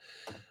all that.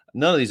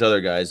 None of these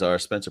other guys are.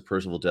 Spencer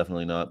Percival,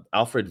 definitely not.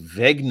 Alfred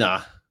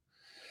Wegener,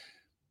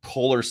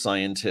 polar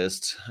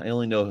scientist. I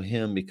only know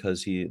him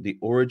because the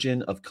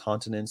origin of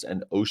continents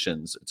and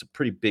oceans. It's a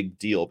pretty big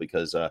deal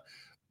because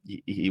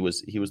he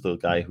was the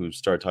guy who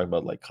started talking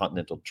about like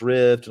continental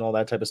drift and all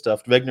that type of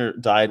stuff.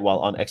 Wegener died while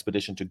on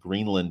expedition to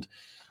Greenland.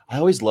 I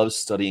always love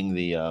studying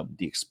the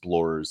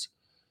explorers.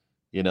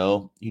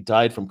 He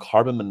died from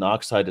carbon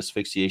monoxide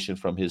asphyxiation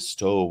from his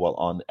stove while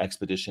on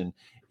expedition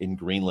in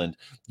Greenland.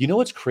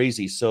 What's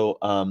crazy? So,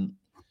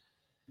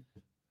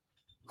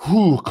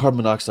 carbon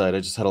monoxide. I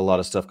just had a lot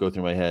of stuff go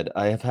through my head.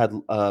 I have had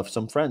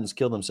some friends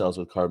kill themselves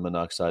with carbon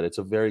monoxide. It's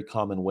a very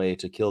common way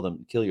to kill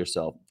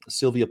yourself.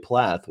 Sylvia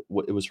Plath,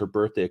 it was her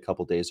birthday a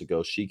couple days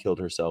ago. She killed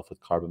herself with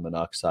carbon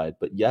monoxide.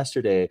 But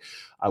yesterday,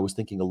 I was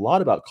thinking a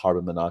lot about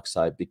carbon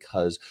monoxide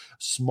because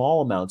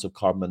small amounts of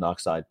carbon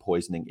monoxide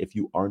poisoning, if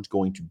you aren't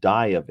going to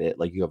die of it,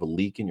 like you have a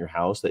leak in your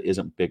house that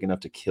isn't big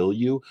enough to kill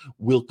you,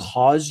 will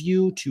cause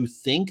you to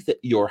think that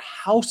your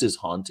house is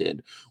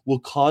haunted, will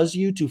cause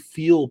you to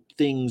feel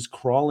things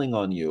crawling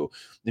on you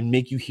and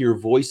make you hear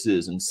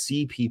voices and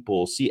see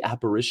people, see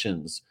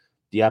apparitions,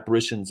 the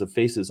apparitions of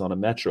faces on a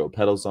metro,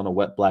 petals on a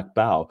wet black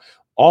bough.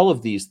 All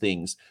of these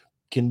things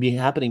can be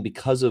happening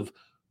because of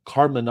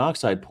carbon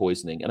monoxide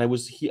poisoning. And I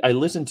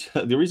listened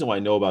to, the reason why I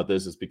know about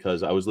this is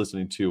because I was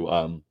listening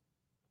to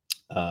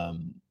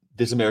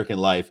This American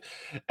Life,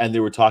 and they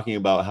were talking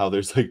about how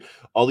there's like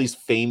all these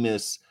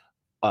famous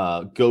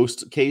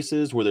ghost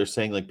cases where they're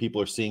saying like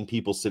people are seeing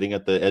people sitting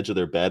at the edge of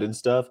their bed and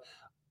stuff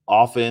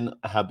often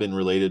have been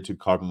related to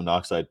carbon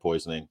monoxide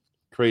poisoning.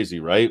 Crazy,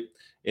 right?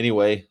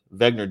 Anyway,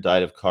 Wegener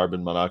died of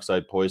carbon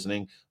monoxide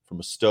poisoning from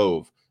a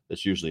stove.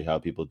 That's usually how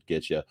people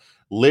get you.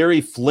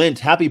 Larry Flint,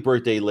 happy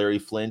birthday, Larry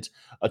Flint,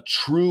 a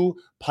true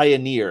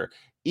pioneer.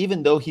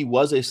 Even though he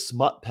was a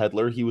smut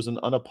peddler, he was an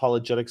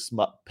unapologetic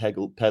smut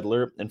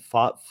peddler and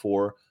fought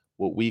for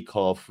what we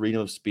call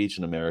freedom of speech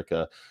in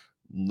America.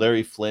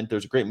 Larry Flint,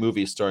 there's a great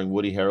movie starring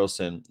Woody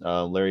Harrelson.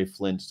 Larry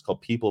Flint, it's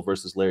called People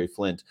versus Larry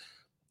Flint.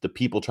 The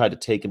people tried to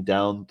take him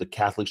down. The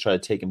Catholics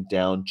tried to take him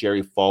down.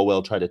 Jerry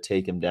Falwell tried to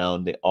take him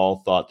down. They all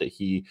thought that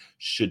he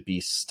should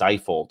be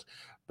stifled,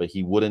 but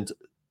he wouldn't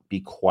be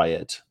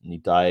quiet. And he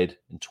died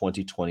in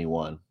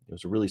 2021. It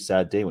was a really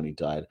sad day when he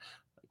died.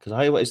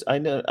 Because I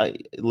know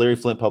Larry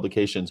Flint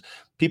publications,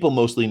 people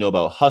mostly know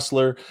about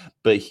Hustler,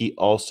 but he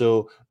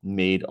also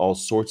made all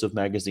sorts of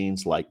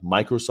magazines like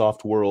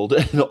Microsoft World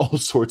and all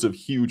sorts of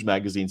huge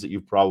magazines that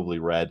you've probably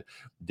read,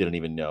 didn't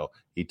even know.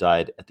 He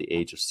died at the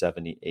age of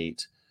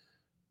 78.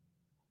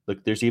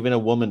 Look, there's even a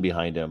woman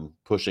behind him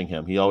pushing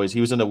him. He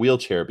was in a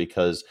wheelchair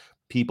because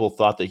people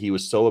thought that he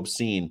was so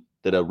obscene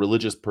that a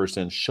religious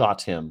person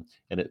shot him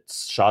and it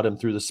shot him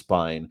through the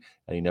spine,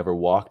 and he never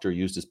walked or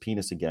used his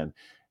penis again.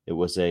 It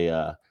was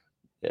a,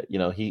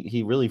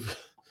 he really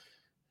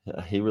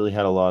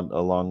had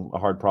a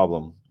hard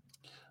problem.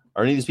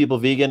 Are any of these people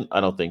vegan? I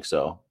don't think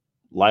so.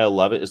 Lyle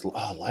Lovett is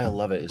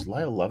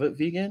Lyle Lovett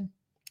vegan?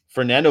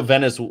 Fernando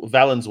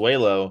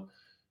Valenzuela,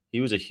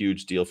 he was a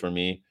huge deal for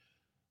me.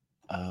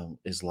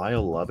 Is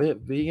Lyle Lovett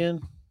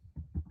vegan?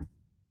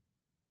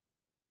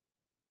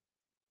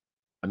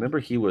 I remember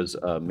he was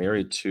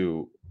married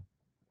to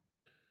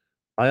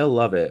Lyle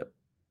Lovett.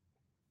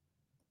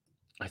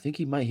 I think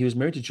he was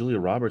married to Julia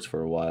Roberts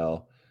for a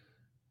while.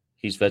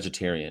 He's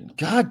vegetarian.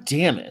 God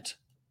damn it.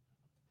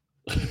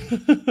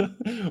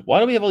 Why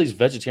do we have all these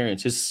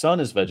vegetarians? His son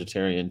is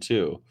vegetarian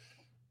too.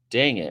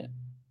 Dang it.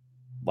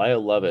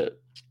 Lyle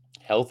Lovett.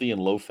 Healthy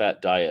and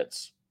low-fat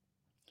diets.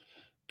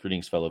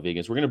 Greetings, fellow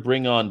vegans. We're going to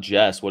bring on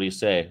Jess. What do you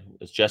say?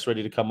 Is Jess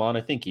ready to come on?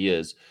 I think he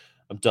is.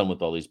 I'm done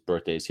with all these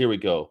birthdays. Here we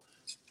go.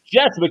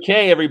 Jess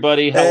McKay,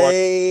 everybody. How are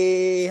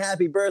you?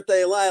 Happy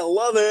birthday, Lyle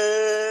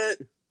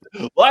Lovett.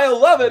 Lyle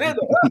Lovett in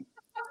the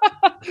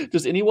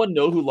Does anyone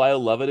know who Lyle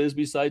Lovett is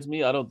besides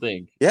me? I don't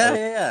think.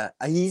 Yeah.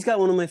 He's got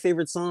one of my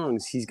favorite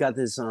songs. He's got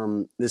this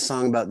song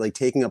about like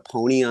taking a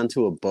pony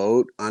onto a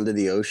boat onto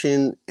the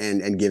ocean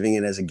and giving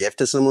it as a gift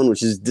to someone,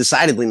 which is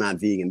decidedly not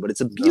vegan, but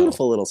it's a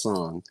beautiful little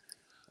song.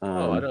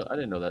 I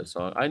didn't know that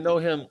song. I know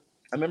him.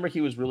 I remember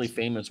he was really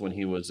famous when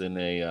he was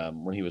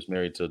when he was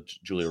married to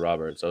Julia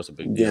Roberts. That was a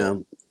big deal. Yeah,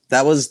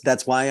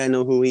 that's why I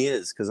know who he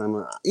is, because I'm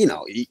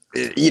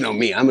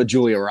me. I'm a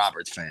Julia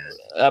Roberts fan.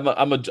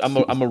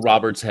 I'm a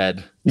Roberts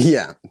head.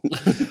 Yeah,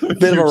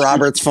 bit of a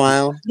Roberts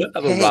file.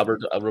 I'm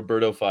a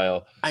Roberto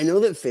file. I know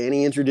that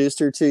Fanny introduced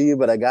her to you,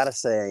 but I gotta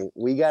say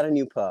we got a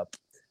new pup,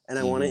 and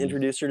I want to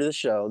introduce her to the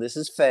show. This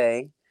is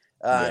Faye.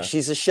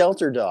 She's a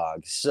shelter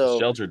dog. So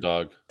shelter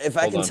dog. If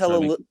I can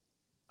tell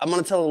I'm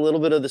going to tell a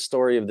little bit of the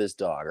story of this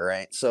dog. All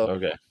right. So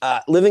okay.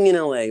 Living in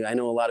LA, I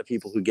know a lot of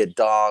people who get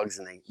dogs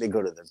and they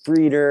go to the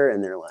breeder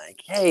and they're like,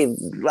 hey,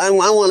 I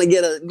want to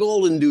get a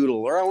golden doodle,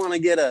 or I want to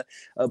get a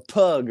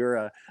pug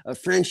or a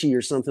Frenchie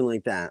or something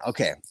like that.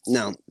 Okay.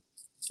 Now,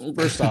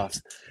 first off,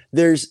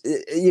 there's,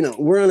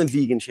 we're on a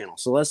vegan channel.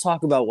 So let's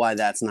talk about why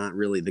that's not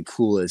really the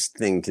coolest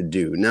thing to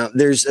do. Now,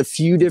 there's a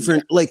few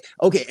different,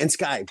 and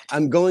Sky,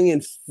 I'm going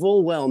in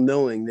full well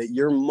knowing that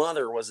your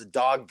mother was a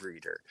dog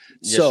breeder.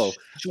 Yes, so,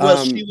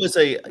 she was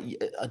a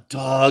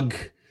dog.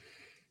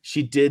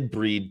 She did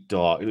breed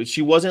dog.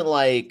 She wasn't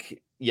like,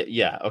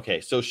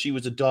 okay. So she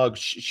was a dog.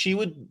 She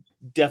would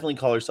definitely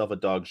call herself a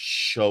dog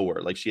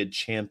shower. Like she had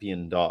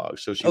champion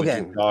dogs. So she would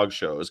do dog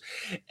shows.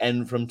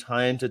 And from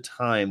time to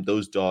time,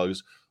 those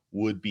dogs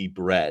would be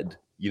bred.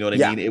 You know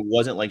what I mean? It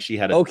wasn't like she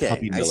had a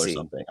puppy mill or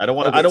something. I don't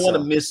want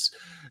to miss.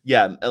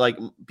 Yeah, like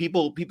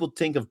people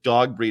think of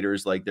dog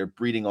breeders like they're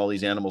breeding all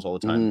these animals all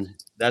the time.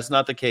 That's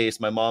not the case.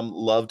 My mom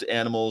loved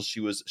animals.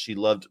 She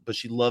loved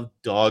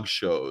dog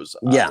shows.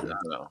 I don't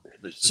know.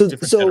 There's a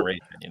different generation,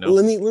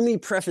 Let me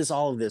preface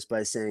all of this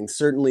by saying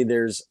certainly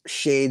there's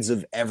shades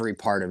of every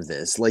part of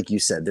this. Like you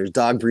said, there's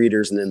dog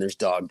breeders and then there's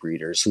dog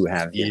breeders who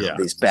have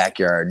these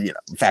backyard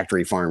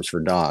factory farms for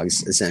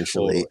dogs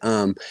essentially.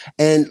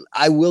 And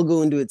I will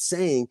go into it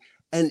saying,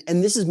 and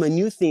this is my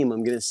new theme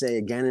I'm going to say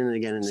again and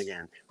again and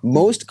again.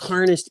 Most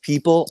carnist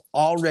people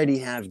already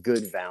have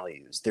good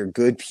values. They're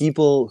good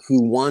people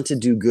who want to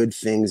do good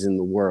things in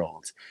the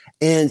world.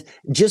 And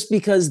just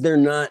because they're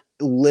not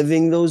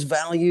living those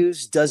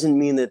values doesn't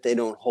mean that they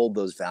don't hold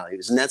those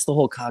values. And that's the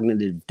whole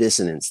cognitive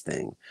dissonance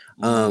thing.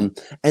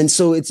 And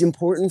so it's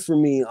important for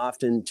me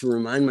often to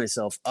remind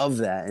myself of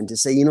that and to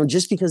say, you know,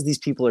 just because these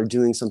people are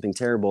doing something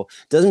terrible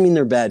doesn't mean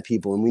they're bad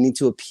people. And we need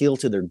to appeal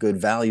to their good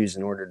values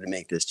in order to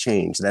make this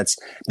change. That's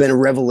been a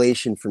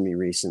revelation for me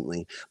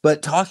recently.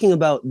 But talking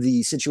about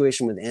the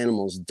situation with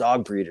animals,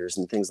 dog breeders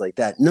and things like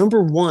that,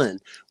 number one,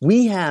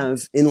 we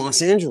have in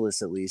Los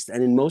Angeles, at least,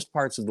 and in most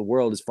parts of the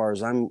world, as far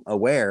as I'm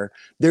aware,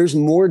 there's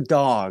more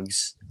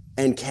dogs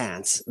and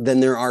cats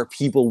than there are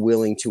people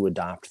willing to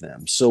adopt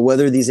them. So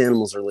whether these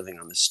animals are living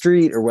on the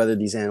street or whether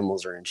these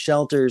animals are in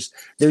shelters,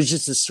 there's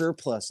just a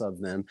surplus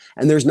of them.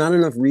 And there's not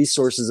enough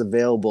resources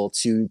available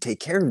to take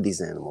care of these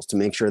animals, to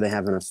make sure they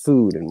have enough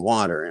food and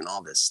water and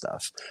all this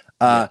stuff.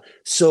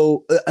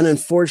 So an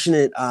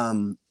unfortunate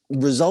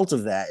result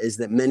of that is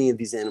that many of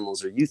these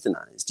animals are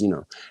euthanized, you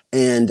know,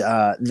 and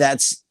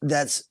that's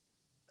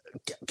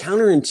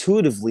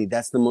counterintuitively,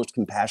 that's the most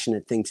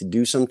compassionate thing to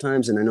do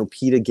sometimes. And I know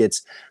PETA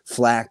gets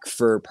flack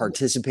for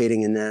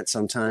participating in that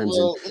sometimes.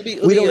 Well,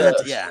 we don't have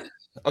to,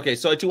 Okay,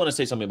 so I do want to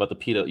say something about the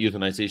PETA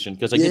euthanization,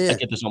 because I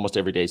get this almost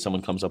every day.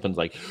 Someone comes up and is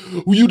like,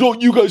 well,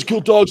 you guys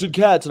kill dogs and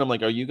cats. And I'm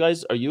like, are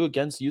you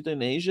against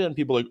euthanasia? And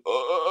people are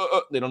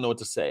like, they don't know what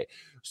to say.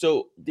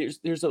 So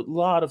there's a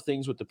lot of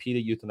things with the PETA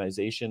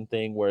euthanization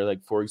thing where,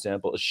 like, for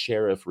example, a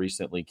sheriff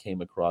recently came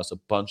across a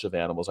bunch of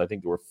animals. I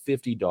think there were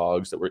 50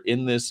 dogs that were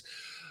in this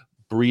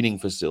breeding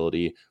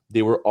facility.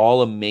 They were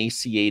all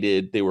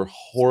emaciated. They were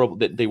horrible.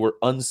 They were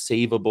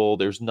unsavable.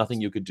 There's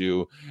nothing you could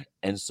do.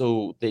 And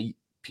so the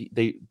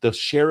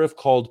sheriff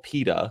called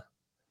PETA,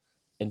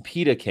 and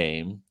PETA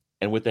came,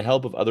 and with the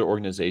help of other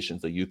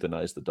organizations, they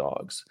euthanized the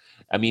dogs.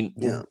 I mean,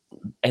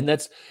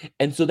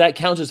 and so that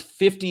counts as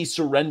 50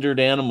 surrendered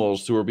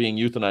animals who are being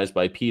euthanized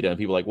by PETA. And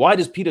people are like, why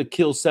does PETA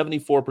kill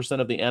 74%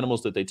 of the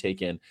animals that they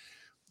take in?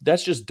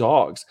 That's just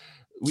dogs.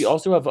 We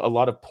also have a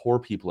lot of poor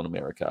people in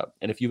America.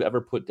 And if have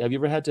you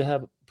ever had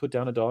to put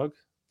down a dog?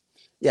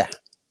 Yeah.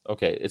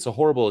 Okay. It's a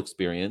horrible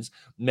experience.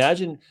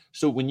 Imagine,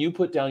 so when you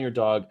put down your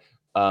dog,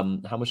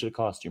 how much did it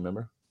cost? Do you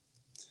remember?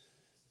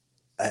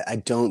 I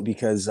don't,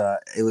 because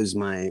it was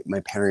my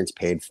parents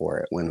paid for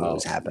it when it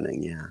was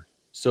happening. Yeah.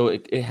 So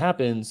it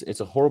happens.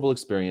 It's a horrible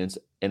experience.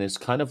 And it's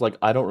kind of like,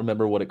 I don't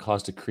remember what it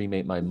cost to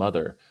cremate my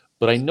mother,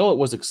 but I know it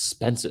was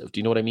expensive. Do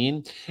you know what I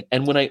mean?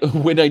 And when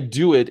I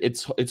do it,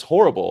 it's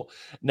horrible.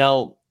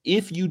 Now,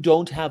 if you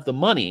don't have the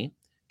money,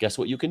 guess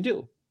what you can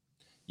do?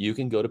 You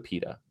can go to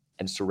PETA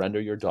and surrender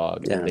your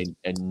dog, and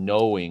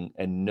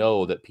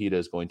know that PETA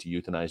is going to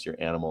euthanize your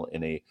animal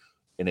in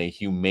a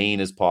humane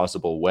as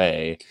possible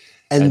way.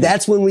 And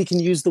that's when we can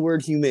use the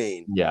word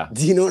humane. Yeah.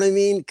 Do you know what I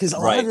mean? Because a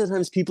lot of the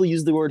times people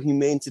use the word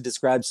humane to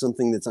describe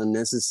something that's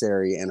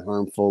unnecessary and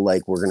harmful,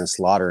 like we're going to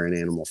slaughter an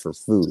animal for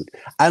food.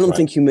 I don't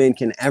think humane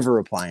can ever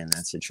apply in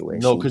that situation.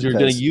 No, because you're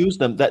going to use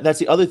them. That's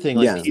the other thing.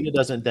 Like, PETA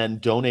doesn't then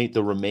donate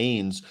the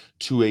remains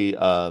to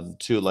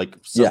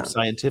some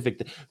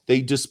scientific.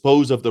 They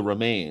dispose of the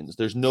remains.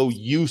 There's no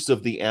use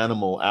of the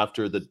animal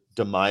after the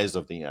demise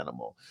of the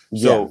animal.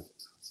 So.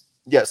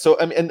 Yeah. So,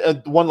 I mean,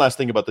 and one last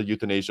thing about the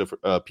euthanasia for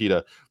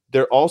PETA,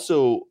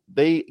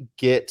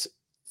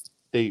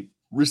 they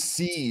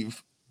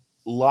receive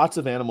lots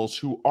of animals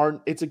who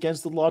aren't. It's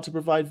against the law to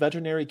provide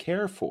veterinary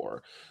care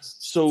for.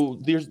 So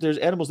there's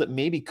animals that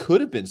maybe could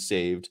have been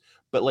saved,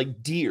 but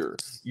like deer,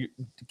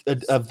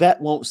 a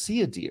vet won't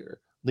see a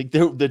deer. Like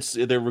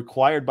they're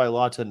required by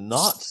law to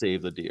not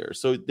save the deer,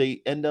 so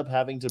they end up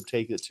having to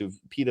take it to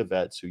PETA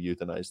vets who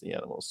euthanize the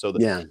animals. So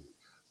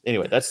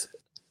anyway, that's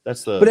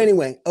the. But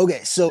anyway, okay.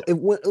 So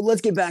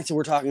let's get back to,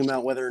 we're talking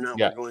about whether or not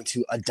we're going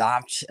to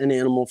adopt an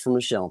animal from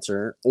a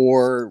shelter,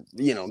 or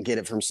get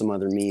it from some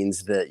other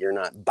means that you're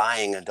not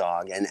buying a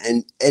dog,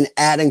 and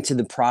adding to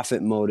the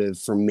profit motive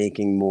for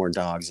making more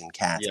dogs and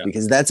cats,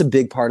 because that's a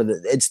big part of it.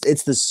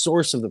 It's the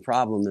source of the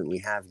problem that we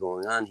have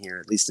going on here,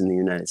 at least in the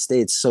United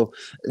States. So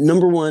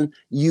number one,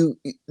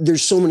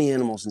 there's so many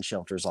animals in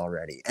shelters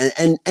already,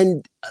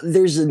 and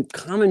there's a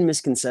common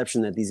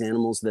misconception that these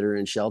animals that are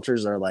in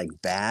shelters are like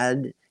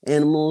bad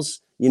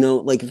animals.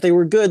 Like if they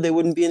were good, they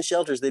wouldn't be in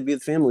shelters, they'd be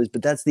with families.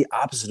 But that's the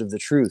opposite of the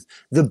truth.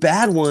 The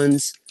bad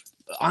ones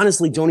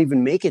honestly don't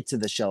even make it to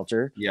the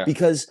shelter,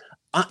 because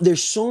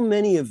there's so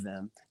many of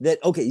them that,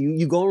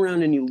 you go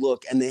around and you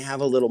look, and they have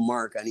a little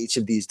mark on each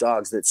of these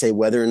dogs that say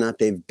whether or not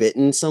they've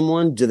bitten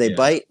someone. Do they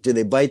bite? Do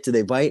they bite? Do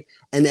they bite?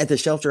 And at the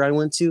shelter I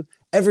went to,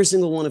 every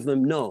single one of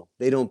them, no,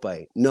 they don't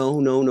bite. No.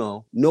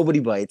 Nobody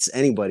bites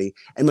anybody.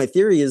 And my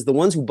theory is the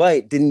ones who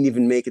bite didn't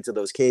even make it to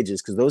those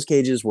cages, because those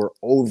cages were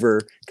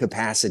over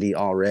capacity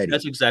already.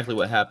 That's exactly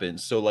what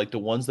happens. So like the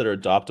ones that are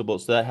adoptable,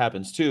 so that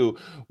happens too,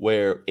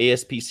 where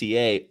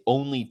ASPCA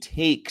only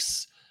take,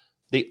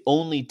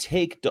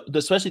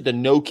 especially the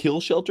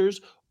no-kill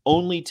shelters,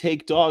 only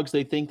take dogs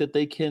they think that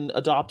they can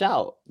adopt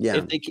out.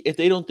 Yeah. If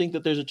they don't think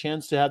that there's a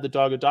chance to have the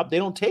dog adopt, they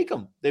don't take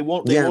them. They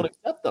won't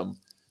accept them.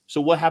 So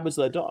what happens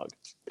to that dog?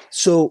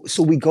 So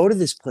we go to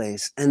this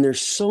place, and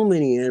there's so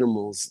many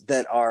animals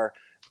that are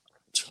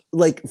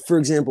like for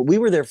example, we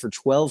were there for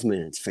 12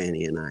 minutes,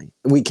 Fanny and I.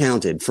 We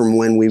counted from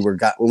when we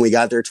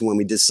got there to when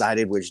we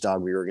decided which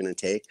dog we were going to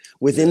take.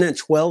 Within that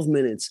 12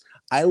 minutes,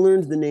 I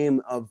learned the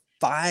name of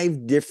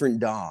 5 different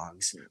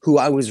dogs who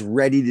I was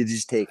ready to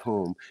just take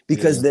home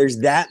because there's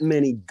that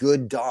many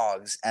good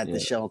dogs at the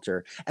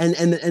shelter.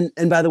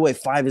 And by the way,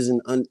 5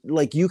 isn't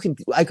like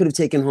I could have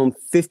taken home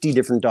 50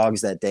 different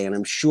dogs that day, and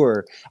I'm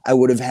sure I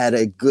would have had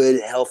a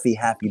good, healthy,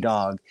 happy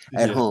dog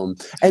at home.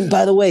 And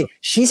by the way,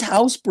 she's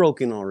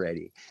housebroken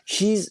already.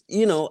 She's,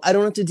 I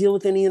don't have to deal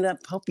with any of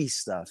that puppy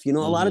stuff. A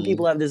lot of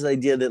people have this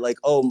idea that like,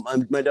 oh,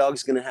 my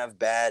dog's going to have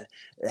bad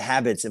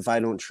habits if I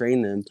don't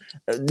train them.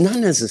 Not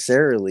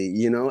necessarily,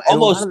 and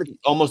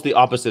almost the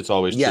opposite's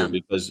always true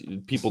because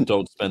people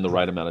don't spend the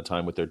right amount of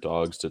time with their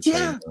dogs to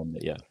train them.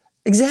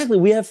 Exactly.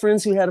 We have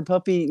friends who had a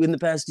puppy in the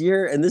past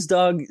year, and this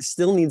dog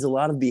still needs a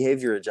lot of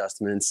behavior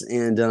adjustments.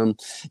 And,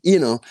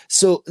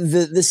 so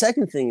the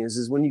second thing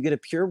is when you get a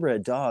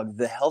purebred dog,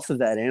 the health of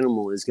that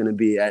animal is going to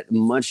be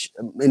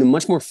in a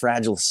much more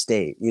fragile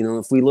state.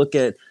 If we look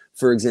at,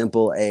 for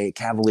example, a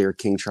Cavalier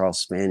King Charles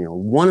Spaniel,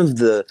 one of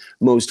the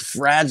most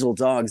fragile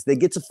dogs, they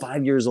get to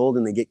 5 years old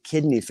and they get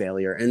kidney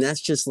failure. And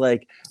that's just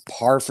like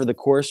par for the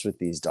course with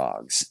these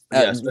dogs.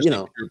 Especially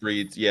pure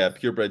breeds. Yeah,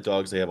 purebred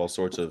dogs, they have all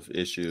sorts of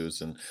issues.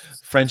 And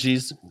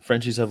Frenchies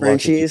have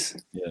Frenchies.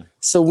 Lots of,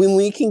 So when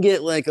we can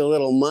get like a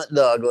little mutt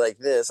dog like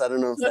this, I don't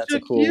know if that's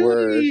a cool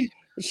word.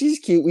 She's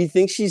cute. We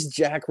think she's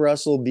Jack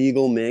Russell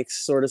Beagle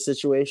mix sort of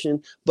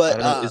situation, but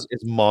is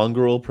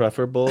mongrel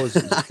preferable?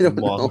 I don't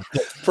know.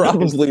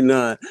 Probably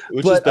not.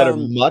 Which is better,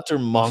 mutt or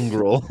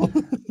mongrel?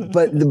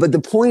 but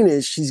the point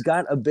is, she's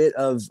got a bit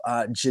of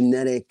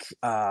genetic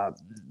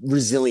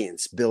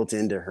resilience built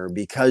into her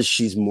because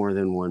she's more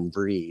than one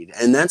breed,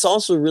 and that's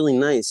also really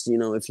nice.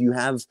 If you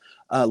have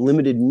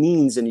limited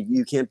means and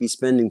you can't be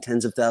spending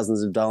tens of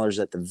thousands of dollars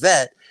at the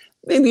vet,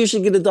 maybe you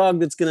should get a dog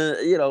that's gonna,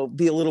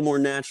 be a little more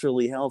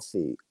naturally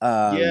healthy.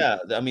 I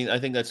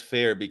think that's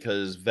fair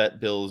because vet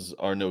bills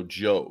are no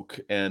joke,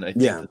 and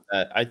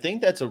I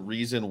think that's a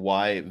reason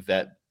why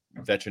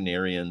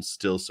veterinarians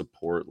still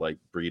support like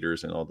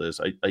breeders and all this.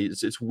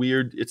 It's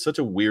weird. It's such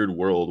a weird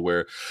world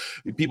where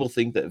people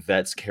think that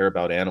vets care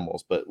about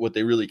animals, but what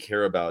they really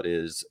care about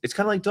is it's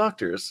kind of like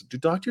doctors. Do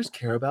doctors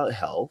care about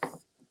health?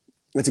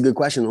 That's a good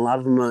question. A lot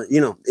of them,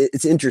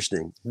 it's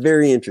interesting,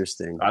 very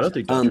interesting. I don't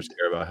think doctors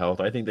care about health.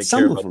 I think they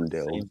care about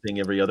the same thing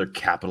every other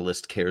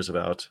capitalist cares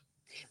about.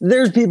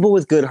 There's people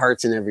with good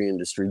hearts in every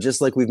industry,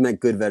 just like we've met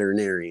good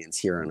veterinarians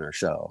here on our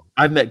show.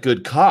 I've met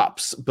good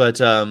cops, but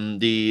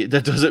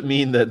that doesn't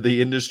mean that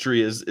the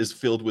industry is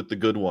filled with the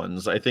good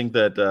ones. I think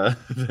that a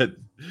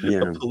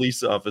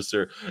police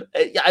officer,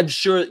 I'm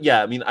sure.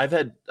 Yeah, I mean,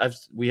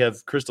 we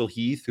have Crystal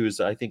Heath, who's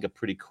I think a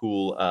pretty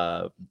cool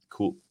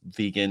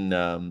vegan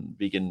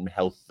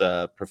health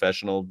vet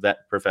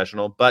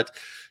professional, but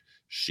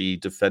she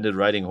defended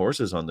riding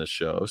horses on this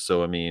show.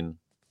 So I mean,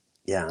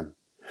 yeah.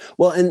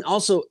 Well, and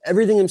also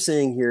everything I'm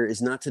saying here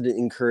is not to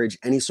encourage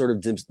any sort of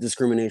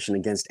discrimination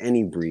against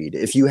any breed.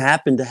 If you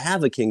happen to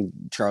have a King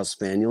Charles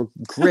Spaniel,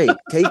 great.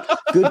 Take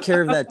good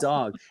care of that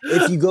dog.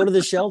 If you go to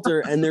the shelter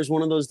and there's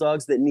one of those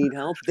dogs that need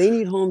help, they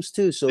need homes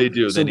too. So they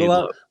do. So go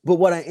out. But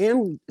what I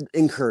am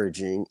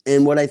encouraging,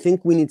 and what I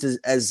think we need to,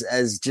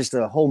 as just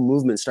a whole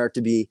movement, start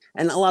to be,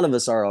 and a lot of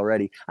us are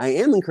already, I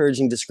am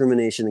encouraging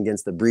discrimination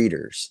against the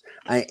breeders.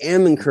 I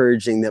am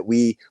encouraging that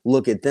we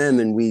look at them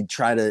and we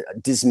try to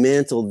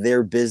dismantle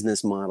their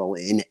business model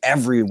in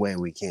every way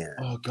we can.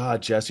 Oh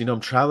God, Jess, I'm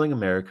traveling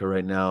America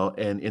right now,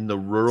 and in the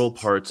rural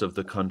parts of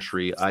the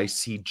country, I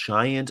see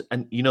giant,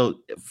 and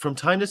from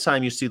time to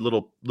time you see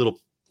little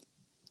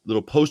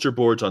poster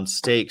boards on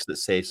stakes that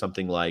say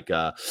something like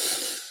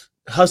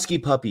husky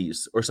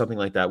puppies or something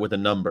like that with a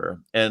number,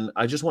 and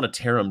I just want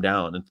to tear them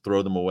down and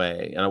throw them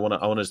away, and I want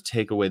to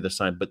take away the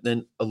sign. But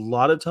then a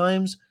lot of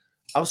times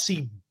I'll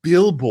see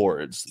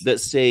billboards that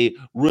say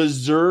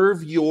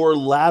reserve your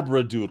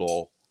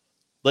labradoodle.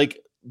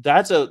 Like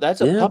that's a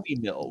puppy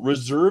mill.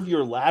 Reserve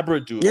your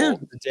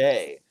labradoodle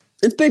today.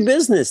 It's big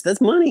business. That's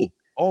money.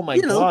 Oh my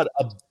God,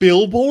 a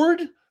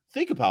billboard?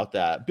 Think about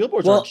that.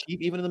 Billboards aren't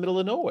cheap even in the middle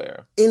of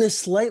nowhere. In a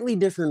slightly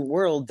different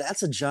world,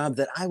 that's a job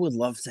that I would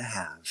love to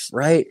have,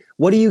 right?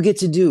 What do you get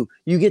to do?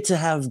 You get to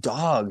have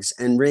dogs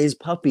and raise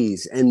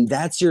puppies, and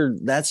that's your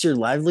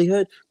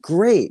livelihood.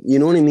 Great. You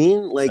know what I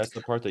mean? Like, that's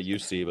the part that you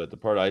see, but the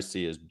part I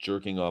see is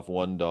jerking off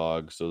one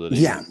dog so that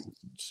you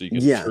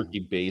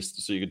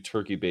can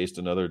turkey baste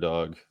another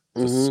dog.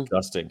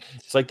 Disgusting.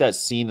 It's like that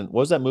scene. What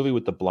was that movie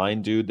with the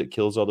blind dude that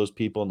kills all those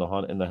people in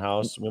the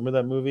house? Remember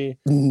that movie?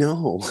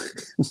 No.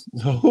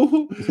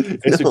 No.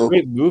 It's a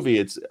great movie.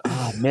 It's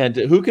man,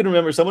 who can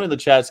remember? Someone in the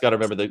chat's got to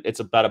remember that it's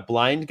about a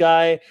blind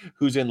guy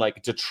who's in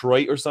like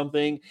Detroit or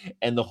something,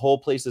 and the whole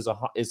place is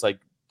like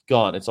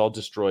gone. It's all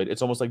destroyed.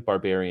 It's almost like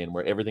Barbarian,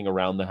 where everything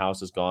around the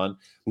house is gone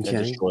and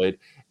destroyed.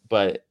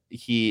 But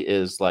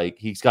he's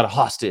got a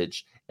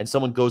hostage, and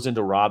someone goes in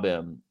to rob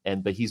him,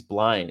 but he's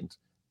blind.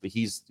 But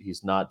he's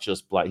not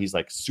just blind. He's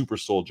like super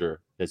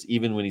soldier. Because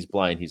even when he's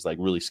blind, he's like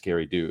really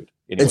scary dude.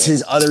 Anyway. It's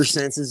his other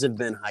senses have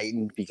been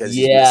heightened because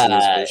he's missing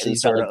his vision.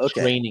 He's got Sort like of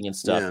okay. training and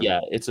stuff. Yeah,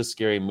 it's a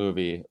scary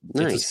movie. It's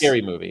a Nice.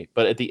 scary movie,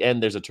 but at the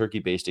end, there's a turkey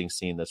basting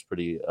scene that's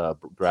pretty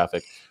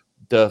graphic.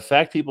 The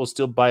fact people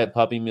still buy at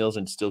puppy meals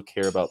and still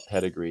care about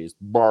pedigrees,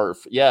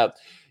 barf. Yeah.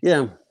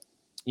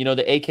 You know,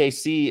 the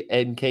AKC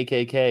and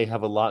KKK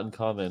have a lot in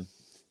common.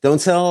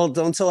 Don't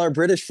tell our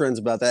British friends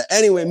about that.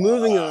 Anyway,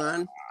 moving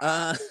on.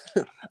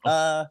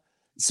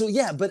 So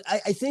yeah, but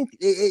I think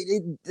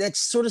that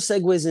sort of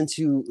segues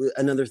into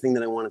another thing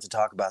that I wanted to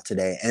talk about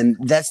today, and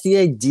that's the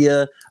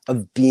idea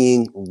of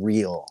being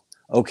real.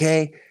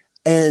 Okay,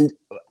 and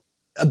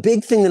a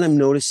big thing that I'm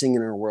noticing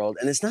in our world,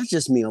 and it's not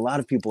just me, a lot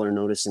of people are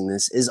noticing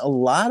this, is a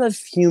lot of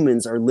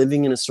humans are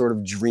living in a sort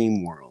of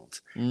dream world.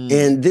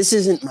 And this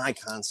isn't my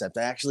concept.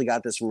 I actually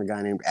got this from a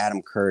guy named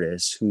Adam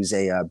Curtis, who's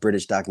a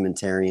British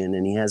documentarian,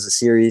 and he has a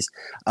series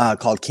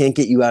called Can't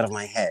Get You Out of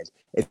My Head.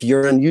 If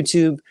you're on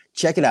YouTube,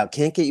 check it out.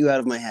 Can't Get You Out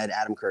of My Head,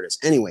 Adam Curtis.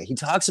 Anyway, he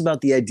talks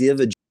about the idea of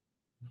a...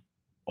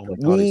 Oh my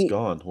God, he's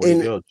gone. Where'd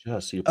you go?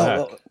 Jess, you're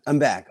back. I'm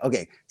back.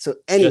 Okay, so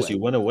anyway. Jess, you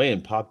went away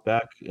and popped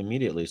back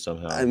immediately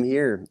somehow. I'm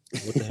here.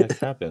 What the heck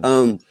happened?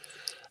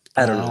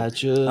 I don't know. I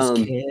just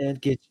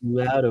can't get you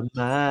out of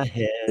my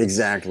head.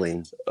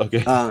 Exactly.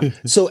 Okay.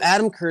 So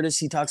Adam Curtis,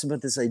 he talks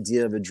about this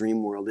idea of a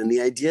dream world. And the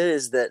idea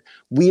is that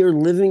we are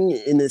living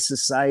in a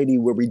society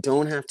where we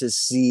don't have to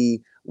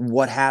see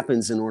what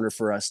happens in order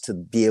for us to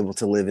be able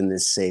to live in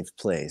this safe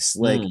place.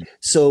 Like,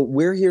 so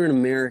we're here in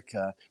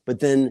America,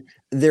 but then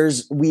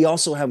we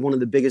also have one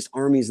of the biggest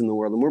armies in the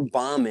world, and we're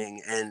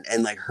bombing and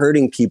like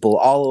hurting people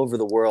all over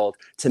the world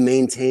to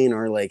maintain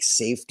our like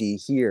safety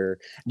here.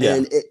 Yeah.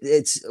 And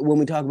it's when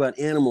we talk about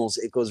animals,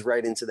 it goes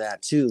right into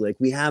that too. Like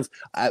we have,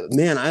 I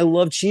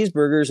love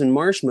cheeseburgers and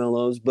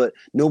marshmallows, but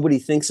nobody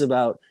thinks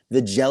about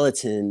the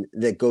gelatin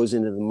that goes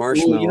into the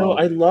marshmallow. Ooh, you know,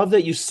 I love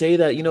that you say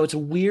that. You know, it's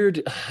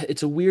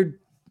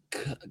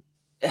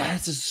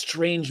a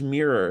strange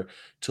mirror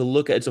to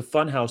look at. It's a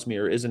funhouse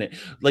mirror, isn't it?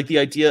 Like the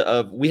idea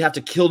of we have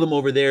to kill them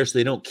over there so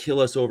they don't kill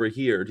us over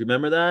here. Do you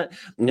remember that?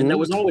 And that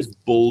was always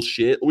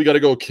bullshit. We got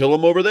to go kill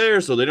them over there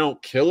so they don't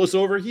kill us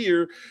over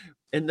here.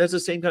 And that's the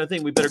same kind of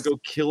thing. We better go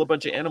kill a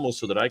bunch of animals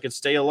so that I can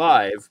stay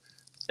alive.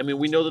 I mean,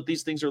 we know that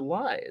these things are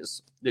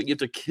lies, that you have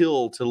to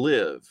kill to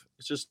live.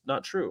 It's just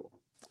not true.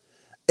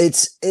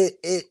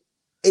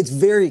 It's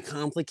very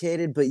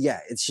complicated, but yeah,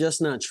 it's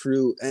just not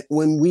true.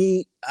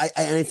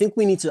 I think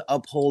we need to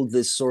uphold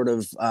this sort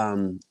of,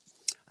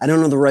 I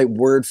don't know the right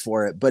word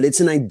for it, but it's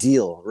an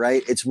ideal,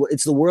 right?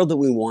 It's the world that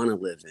we want to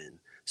live in.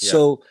 Yeah.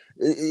 So,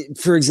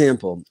 for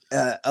example,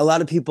 a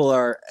lot of people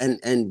are,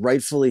 and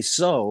rightfully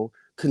so,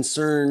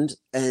 concerned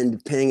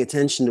and paying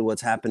attention to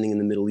what's happening in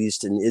the Middle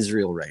East and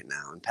Israel right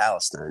now and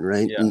Palestine,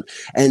 right? Yeah.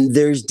 And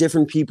there's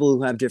different people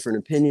who have different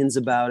opinions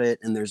about it,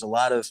 and there's a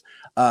lot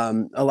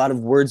of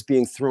words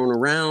being thrown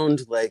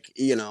around, like,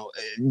 you know,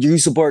 you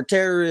support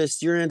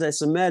terrorists, you're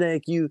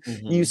anti-Semitic, you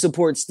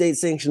support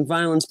state-sanctioned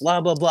violence,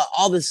 blah blah blah,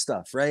 all this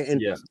stuff, right?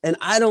 And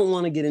I don't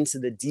want to get into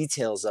the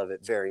details of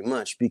it very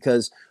much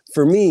because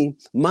for me,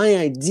 my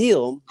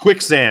ideal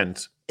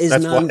quicksand.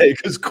 That's why,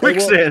 because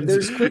quicksand.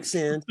 There's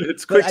quicksand.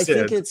 It's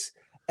quicksand. But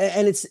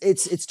I think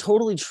it's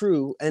totally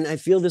true, and I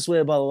feel this way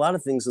about a lot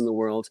of things in the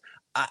world.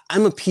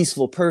 I'm a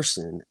peaceful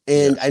person,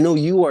 and I know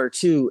you are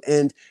too,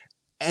 and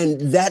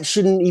that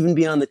shouldn't even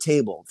be on the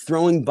table.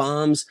 Throwing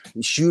bombs,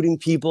 shooting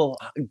people,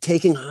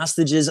 taking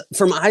hostages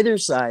from either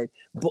side.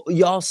 But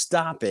y'all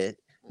stop it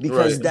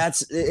because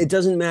it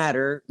doesn't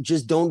matter.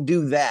 Just don't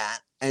do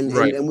that.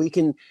 And we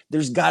can,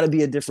 there's got to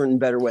be a different and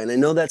better way. And I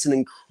know that's an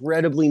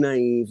incredibly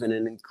naive and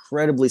an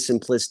incredibly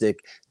simplistic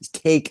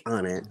take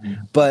on it,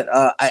 but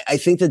I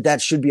think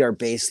that should be our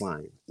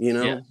baseline, you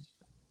know? Yeah.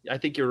 I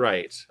think you're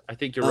right.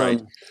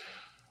 Right.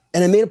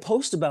 And I made a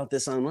post about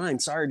this online.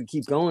 Sorry to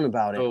keep going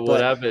about it.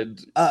 What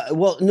happened?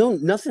 Well, no,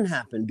 nothing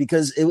happened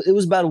because it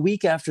was about a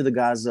week after the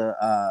Gaza,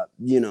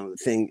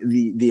 thing,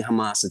 the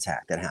Hamas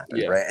attack that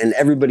happened, right? And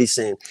everybody's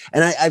saying,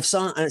 and I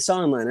saw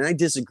online, and I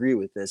disagree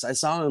with this. I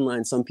saw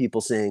online some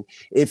people saying,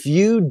 if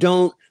you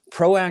don't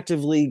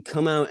proactively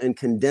come out and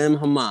condemn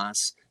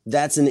Hamas,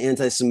 that's an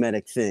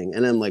anti-Semitic thing.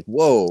 And I'm like,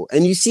 whoa.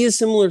 And you see a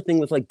similar thing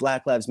with like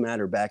Black Lives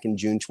Matter back in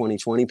June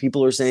 2020.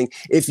 People are saying,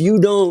 if you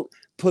don't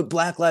put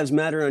Black Lives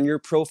Matter on your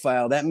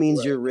profile, that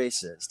means you're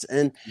racist.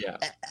 And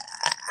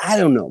I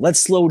don't know.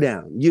 Let's slow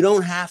down. You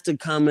don't have to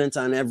comment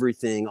on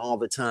everything all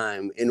the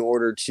time in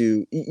order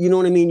to, you know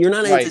what I mean? You're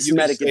not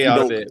anti-Semitic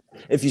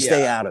if you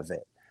stay out of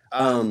it.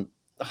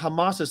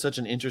 Hamas is such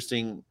an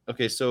interesting.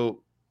 Okay,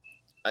 so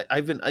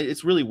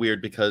it's really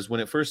weird because when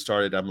it first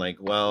started, I'm like,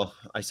 well,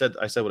 I said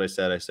what I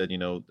said. I said,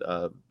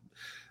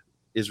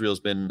 Israel's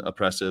been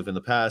oppressive in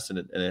the past,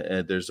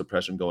 and there's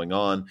oppression going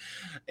on,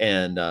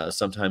 and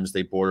sometimes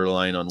they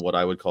borderline on what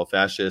I would call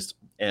fascist.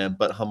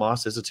 But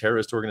Hamas is a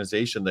terrorist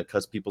organization that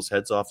cuts people's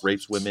heads off,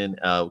 rapes women,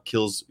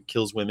 kills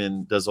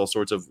women, does all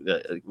sorts of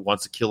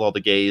wants to kill all the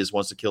gays,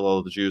 wants to kill all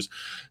of the Jews.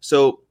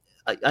 So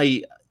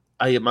I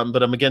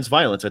but I'm against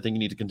violence. I think you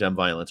need to condemn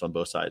violence on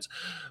both sides.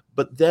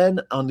 But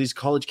then on these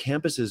college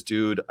campuses,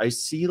 dude, I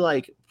see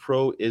like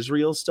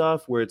pro-Israel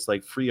stuff where it's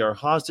like free our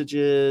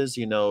hostages,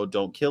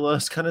 don't kill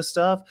us kind of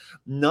stuff.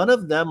 None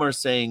of them are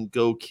saying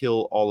go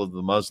kill all of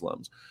the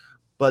Muslims.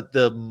 But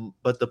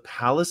the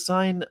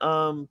Palestine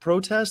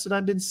protests that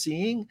I've been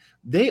seeing,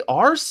 they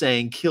are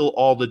saying kill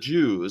all the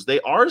Jews. They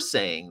are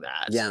saying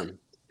that. Yeah.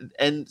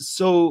 And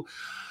so,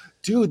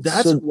 dude,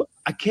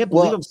 I can't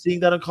believe I'm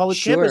seeing that on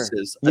college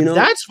campuses.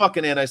 That's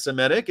fucking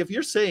anti-Semitic. If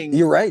you're saying,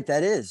 you're right,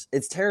 that is.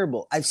 It's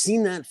terrible. I've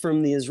seen that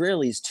from the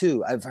Israelis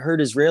too. I've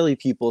heard Israeli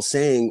people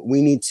saying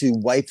we need to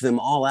wipe them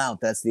all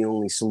out. That's the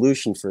only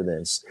solution for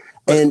this.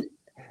 And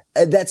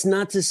that's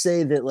not to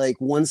say that like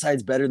one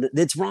side's better.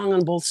 It's wrong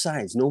on both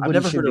sides. I've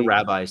never heard a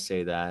rabbi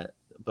say that,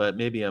 but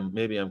maybe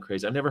I'm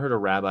crazy. I've never heard a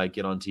rabbi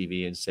get on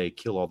TV and say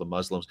kill all the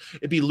Muslims.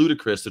 It'd be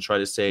ludicrous to try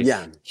to say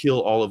kill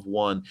all of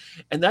one.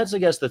 And that's, I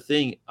guess, the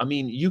thing. I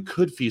mean, you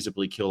could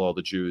feasibly kill all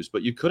the Jews,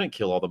 but you couldn't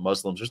kill all the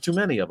Muslims. There's too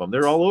many of them.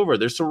 They're all over.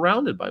 They're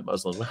surrounded by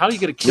Muslims. How are you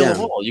going to kill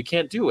them all? You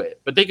can't do it.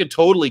 But they could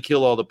totally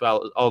kill all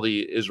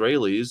the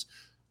Israelis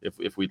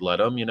if we'd let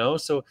them.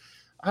 So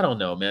I don't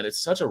know, man.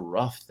 It's such a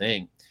rough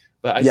thing.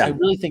 But I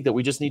really think that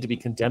we just need to be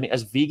condemning.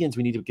 As vegans,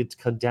 we need to get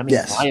condemning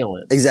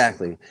violence.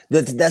 Exactly.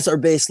 That's our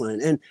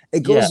baseline, and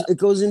it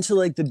goes into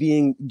like the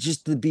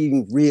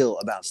being real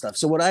about stuff.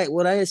 So what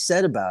I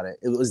said about it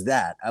was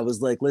that I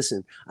was like,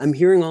 listen, I'm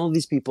hearing all of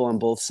these people on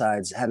both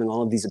sides having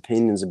all of these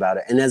opinions about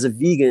it, and as a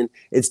vegan,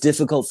 it's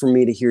difficult for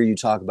me to hear you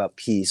talk about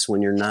peace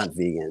when you're not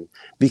vegan,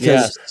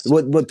 because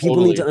what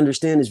people need to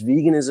understand is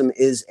veganism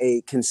is a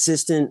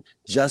consistent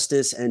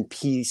justice and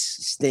peace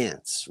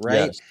stance,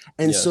 right?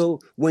 So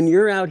when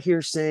you're out here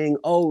saying,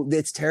 oh,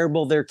 it's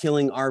terrible they're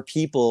killing our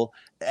people,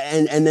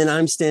 and then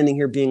I'm standing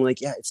here being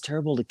like, yeah, it's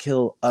terrible to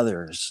kill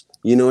others,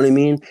 you know what I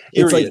mean?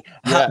 Period.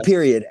 It's like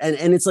period.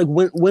 And it's like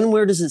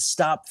where does it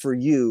stop for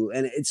you?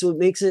 And so it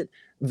makes it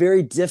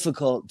very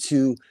difficult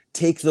to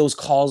take those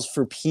calls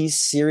for peace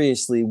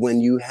seriously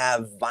when you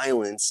have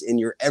violence in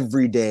your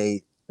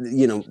everyday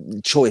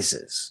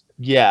choices.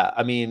 Yeah,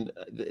 I mean,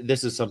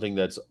 this is something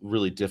that's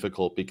really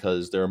difficult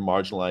because there are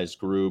marginalized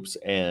groups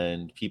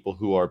and people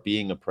who are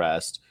being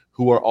oppressed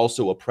who are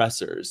also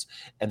oppressors.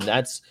 And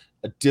that's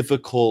a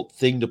difficult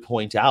thing to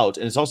point out.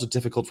 And it's also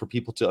difficult for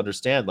people to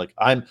understand, like,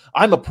 I'm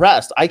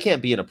oppressed. I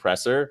can't be an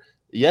oppressor.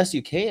 Yes,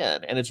 you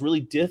can. And it's really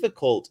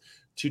difficult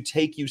to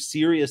take you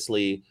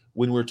seriously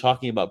when we're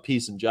talking about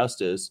peace and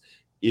justice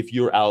if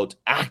you're out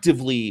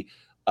actively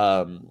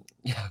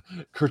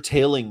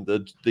curtailing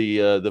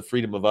the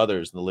freedom of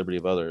others and the liberty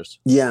of others.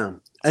 Yeah.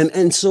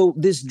 And so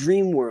this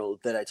dream world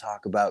that I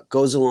talk about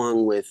goes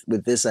along with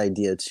this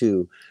idea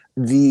too.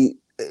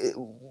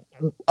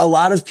 A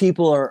lot of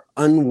people are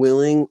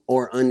unwilling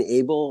or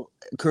unable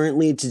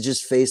currently to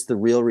just face the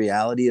real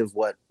reality of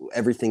what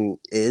everything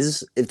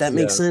is, if that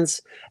makes sense.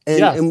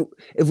 And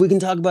if we can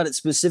talk about it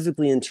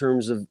specifically in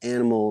terms of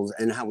animals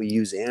and how we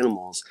use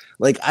animals,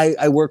 like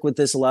I work with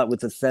this a lot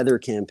with the feather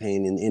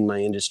campaign in my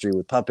industry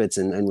with puppets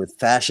and with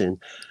fashion.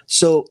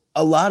 So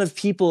a lot of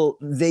people,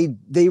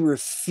 they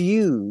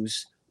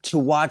refuse to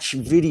watch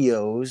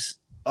videos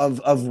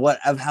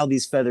of how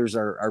these feathers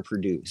are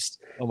produced.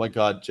 Oh my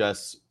God,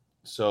 Jess.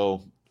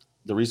 So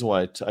the reason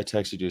why I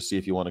texted you to see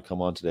if you want to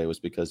come on today was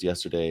because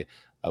yesterday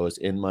I was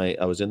in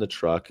the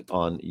truck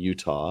on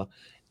Utah,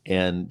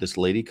 and this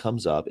lady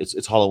comes up.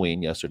 It's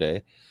Halloween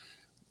yesterday.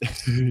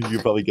 You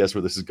probably guess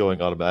where this is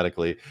going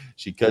automatically.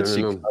 She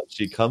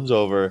comes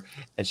over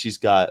and she's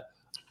got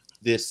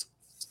this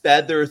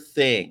feather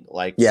thing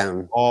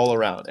all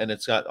around, and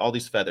it's got all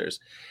these feathers.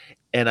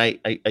 And I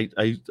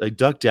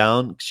duck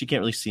down. She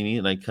can't really see me,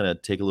 and I kind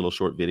of take a little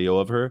short video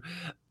of her.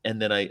 And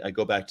then I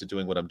go back to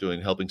doing what I'm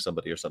doing, helping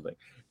somebody or something.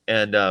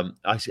 And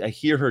I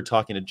hear her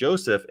talking to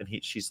Joseph, and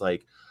she's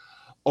like,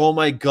 oh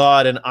my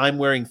God, and I'm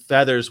wearing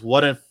feathers.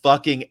 What a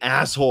fucking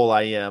asshole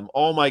I am.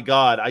 Oh my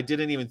God, I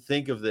didn't even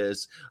think of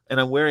this. And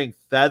I'm wearing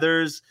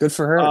feathers. Good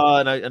for her.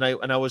 And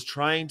I was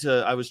trying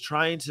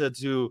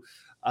to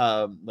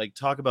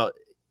talk about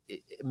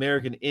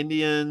American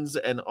Indians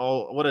and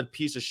all. What a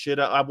piece of shit.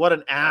 What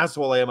an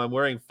asshole I am. I'm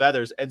wearing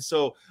feathers. And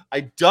so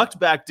I ducked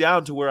back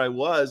down to where I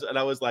was, and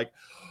I was like,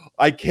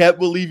 I can't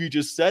believe you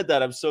just said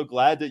that. I'm so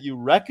glad that you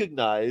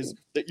recognize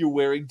that you're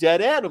wearing dead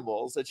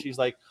animals. And she's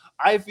like,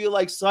 I feel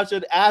like such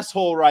an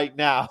asshole right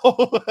now.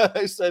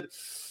 She said,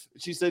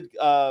 she said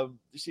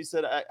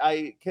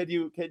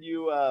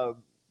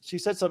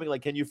something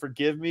like, can you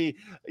forgive me?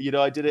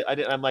 I did it.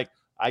 I'm like,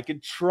 I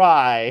can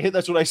try.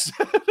 That's what I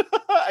said.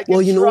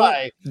 Well, you know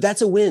what?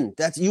 That's a win.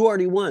 You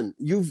already won.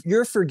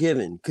 You're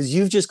forgiven because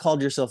you've just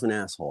called yourself an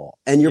asshole,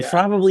 and you're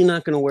probably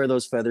not going to wear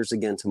those feathers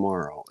again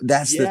tomorrow.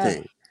 That's the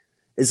thing.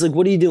 It's like,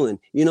 what are you doing?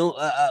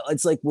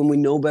 It's like when we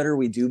know better,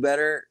 we do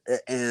better.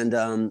 And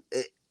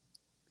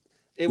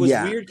it was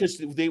weird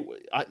because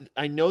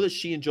I know that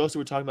she and Joseph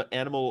were talking about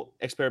animal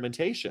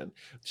experimentation.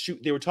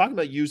 They were talking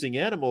about using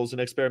animals in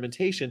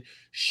experimentation.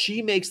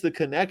 She makes the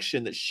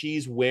connection that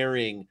she's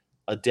wearing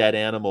a dead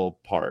animal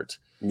part.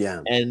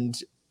 Yeah. And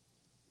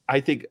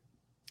I think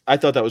I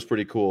thought that was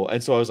pretty cool.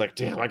 And so I was like,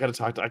 damn, I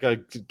gotta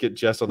get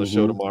Jess on the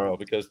show tomorrow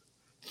because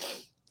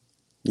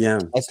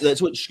that's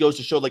what goes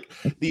to show, like,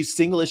 these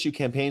single issue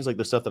campaigns, like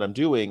the stuff that I'm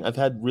doing. I've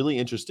had really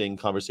interesting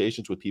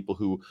conversations with people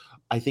who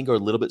I think are a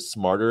little bit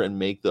smarter and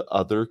make the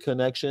other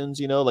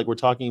connections, like we're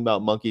talking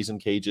about monkeys in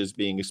cages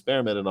being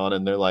experimented on,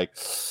 and they're like,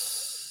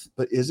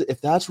 but if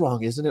that's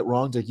wrong, isn't it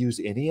wrong to use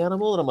any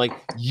animal? And I'm like,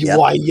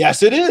 why,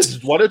 yes, it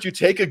is. Why don't you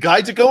take a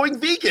guide to going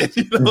vegan?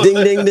 Ding,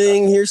 ding,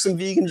 ding. Here's some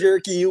vegan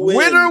jerky. You win.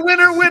 Winner,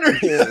 winner,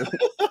 winner.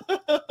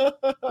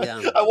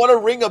 I want to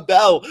ring a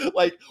bell.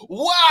 Like,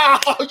 wow.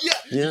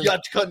 You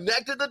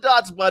connected the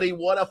dots, buddy.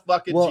 What a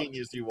fucking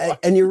genius you are.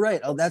 And you're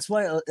right. Oh, that's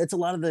why it's a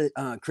lot of the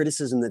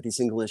criticism that these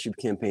single issue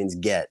campaigns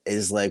get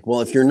is like,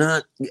 well, if you're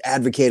not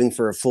advocating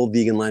for a full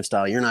vegan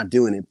lifestyle, you're not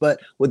doing it.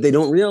 But what they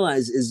don't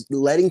realize is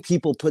letting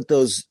people put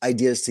those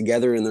ideas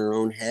together in their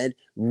own head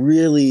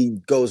really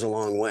goes a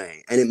long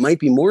way. And it might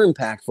be more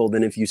impactful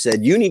than if you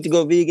said, you need to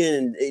go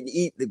vegan and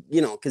eat,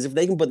 because if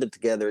they can put it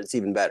together, it's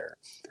even better.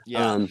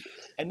 Yeah.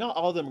 And not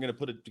all of them are going to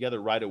put it together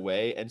right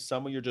away. And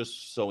some you're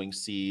just sowing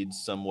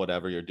seeds, some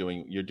whatever you're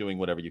doing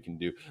whatever you can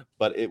do.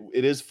 But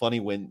it is funny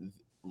when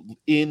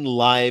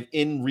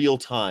in real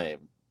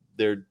time,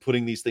 they're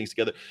putting these things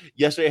together.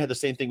 Yesterday, I had the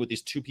same thing with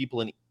these two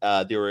people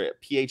they were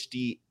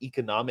PhD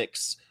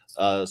economics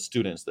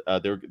students.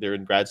 They're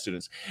in grad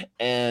students,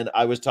 and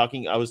I was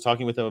talking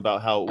with them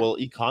about how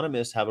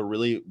economists have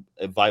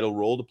a vital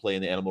role to play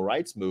in the animal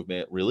rights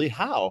movement. Really,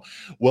 how?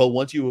 Well,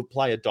 once you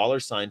apply a dollar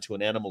sign to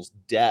an animal's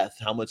death,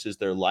 how much is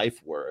their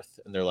life worth?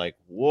 And they're like,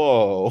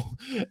 whoa.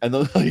 And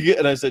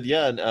I said,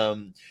 yeah,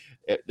 and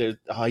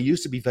I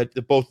used to be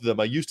both of them.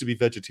 I used to be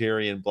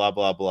vegetarian, blah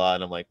blah blah.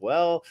 And I'm like,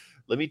 well,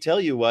 let me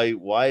tell you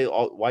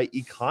why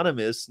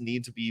economists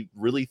need to be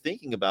really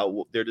thinking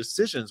about their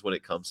decisions when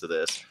it comes to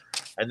this.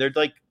 And they're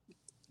like,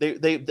 they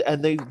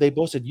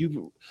both said,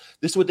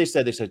 this is what they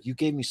said. They said, you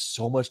gave me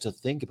so much to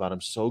think about.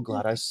 I'm so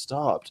glad I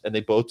stopped. And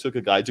they both took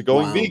a guide to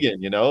going vegan,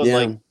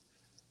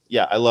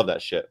 I love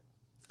that shit.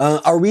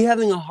 Are we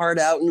having a hard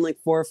out in like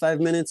 4 or 5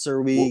 minutes, or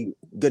are we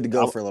good to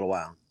go for a little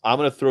while? I'm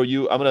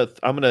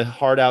gonna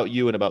hard out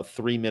you in about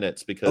 3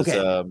 minutes because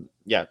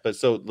but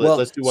so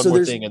let's do one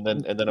more thing and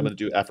then I'm gonna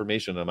do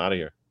affirmation and I'm out of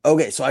here.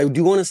 Okay, so I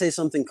do want to say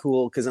something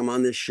cool because I'm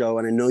on this show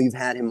and I know you've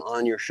had him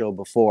on your show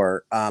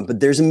before. But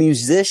there's a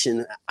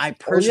musician I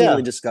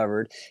personally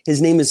discovered. His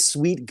name is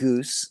Sweet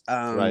Goose.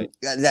 Right.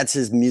 That's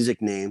his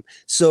music name.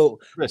 So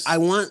Chris. I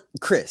want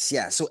Chris.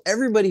 Yeah. So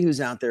everybody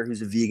who's out there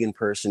who's a vegan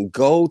person,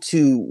 go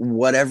to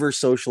whatever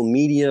social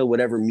media,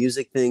 whatever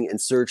music thing, and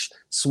search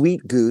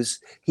Sweet Goose.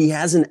 He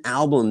has an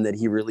album that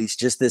he released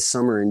just this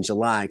summer in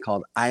July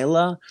called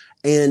Isla.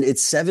 And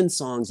it's 7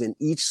 songs, and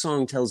each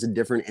song tells a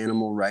different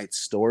animal rights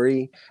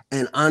story.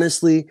 And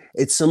honestly,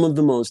 it's some of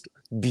the most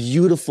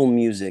beautiful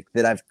music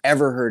that I've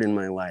ever heard in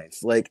my life.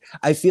 Like,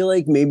 I feel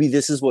like maybe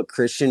this is what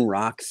Christian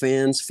rock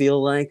fans feel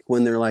like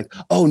when they're like,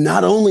 oh,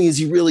 not only is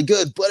he really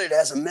good, but it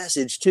has a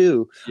message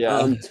too.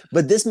 Yeah.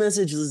 But this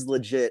message is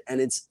legit,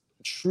 and it's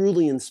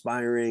truly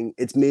inspiring.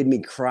 It's made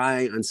me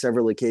cry on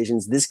several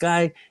occasions. This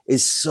guy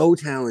is so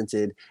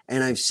talented,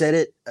 and I've said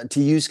it to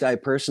you, Sky,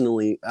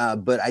 personally,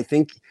 but I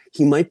think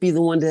he might be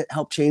the one to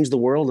help change the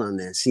world on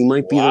this. He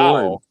might be the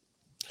one.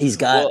 He's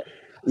got,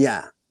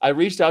 I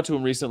reached out to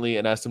him recently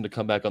and asked him to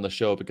come back on the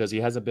show because he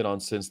hasn't been on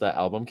since that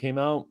album came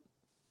out.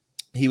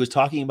 He was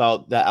talking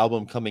about that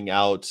album coming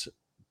out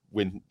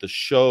I don't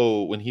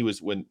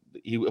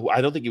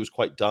think he was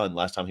quite done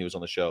last time he was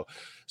on the show.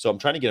 So I'm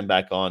trying to get him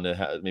back on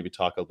to maybe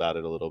talk about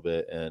it a little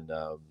bit. And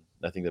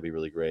I think that'd be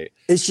really great.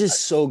 It's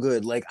just so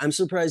good. Like, I'm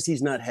surprised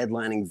he's not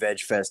headlining Veg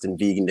Fest and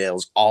Vegan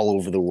Dales all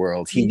over the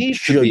world. He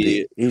needs to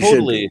be.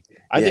 Totally.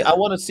 I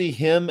want to see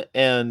him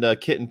and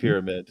Kitten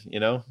Pyramid,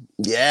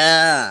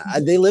 Yeah.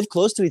 They live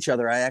close to each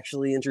other. I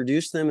actually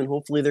introduced them, and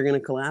hopefully they're going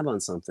to collab on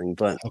something.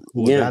 But how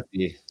cool would that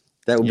be?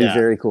 That would be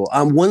very cool.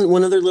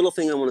 One other little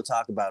thing I want to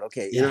talk about.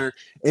 Okay,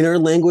 in our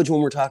language, when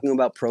we're talking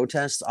about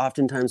protests,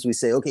 oftentimes we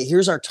say, okay,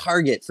 here's our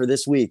target for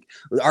this week.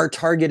 Our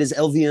target is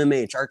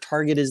LVMH. Our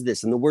target is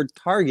this. And the word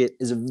target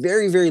is a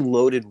very, very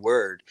loaded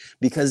word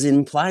because it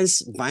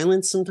implies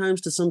violence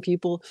sometimes to some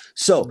people.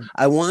 So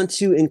I want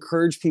to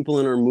encourage people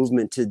in our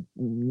movement to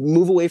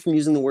move away from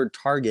using the word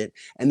target.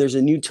 And there's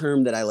a new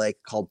term that I like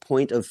called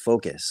point of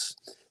focus.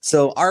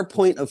 So our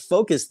point of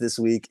focus this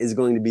week is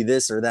going to be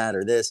this or that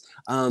or this.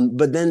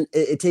 But then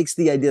it takes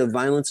the idea of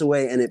violence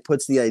away, and it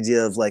puts the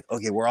idea of like,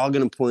 okay, we're all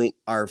going to point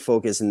our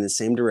focus in the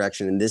same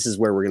direction, and this is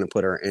where we're going to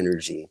put our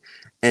energy.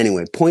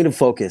 Anyway, point of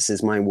focus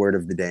is my word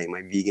of the day,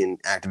 my vegan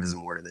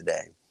activism word of the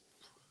day.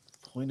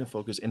 Point of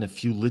focus in a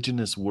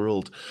fuliginous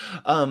world.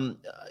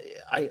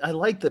 I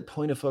like that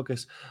point of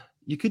focus.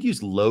 You could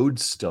use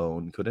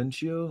lodestone,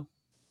 couldn't you?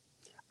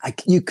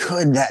 You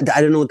could.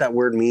 I don't know what that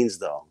word means,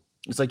 though.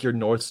 It's like your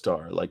North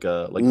Star, like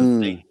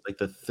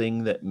the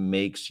thing that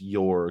makes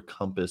your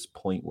compass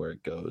point where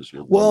it goes.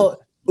 No,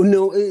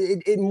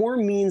 it more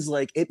means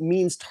it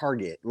means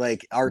target.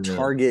 Like our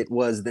target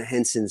was the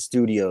Henson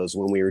Studios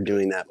when we were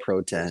doing that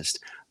protest.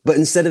 But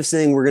instead of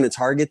saying we're going to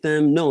target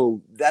them,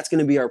 no, that's going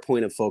to be our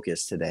point of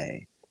focus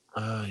today.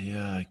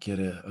 Yeah, I get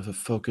it. The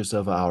focus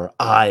of our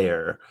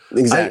ire.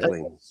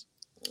 Exactly.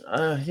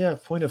 Yeah,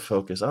 point of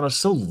focus. I don't know,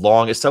 so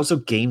long. It sounds so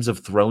Games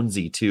of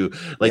Thronesy too.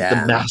 Like the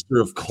Yeah. Master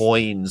of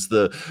Coins,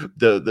 the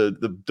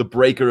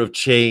Breaker of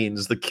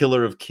Chains, the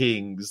Killer of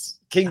Kings,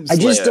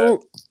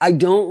 Kingslayer. I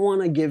don't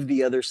want to give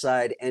the other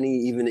side any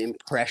even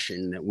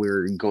impression that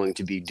we're going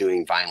to be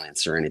doing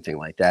violence or anything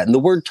like that. And the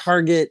word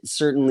target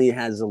certainly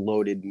has a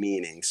loaded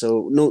meaning.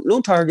 So no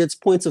targets,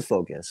 points of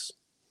focus.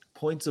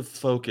 Points of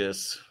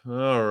focus.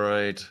 All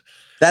right.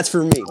 That's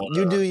for me.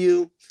 You do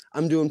you.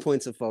 I'm doing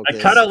points of focus.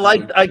 I kind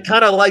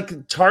of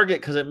like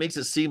Target because it makes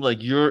it seem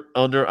like you're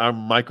under our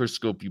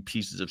microscope, you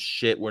pieces of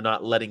shit. We're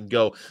not letting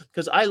go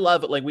because I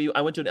love it. Like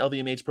I went to an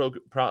LVMH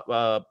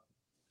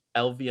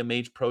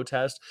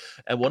protest,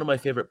 and one of my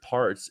favorite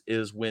parts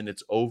is when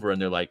it's over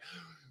and they're like,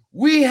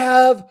 "We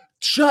have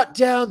shut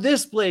down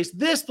this place.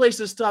 This place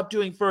has stopped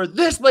doing fur.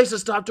 This place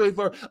has stopped doing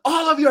fur.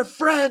 All of your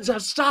friends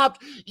have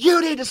stopped. You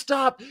need to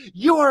stop.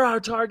 You are our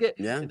target."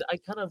 Yeah. And I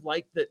kind of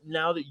like that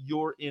now that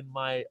you're in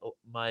my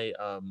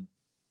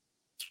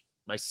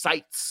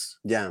sights.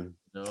 Yeah.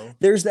 No.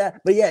 There's that,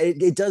 but yeah,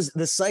 it does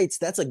the sights.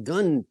 That's a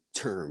gun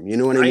term, you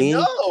know what I mean?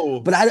 know.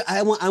 But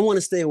I want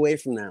to stay away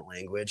from that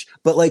language.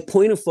 But like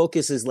point of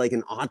focus is like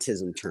an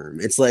autism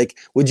term. It's like,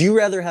 would you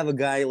rather have a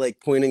guy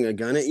like pointing a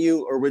gun at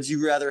you, or would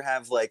you rather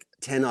have like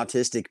 10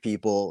 autistic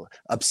people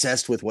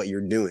obsessed with what you're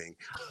doing?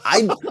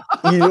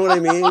 You know what I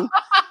mean?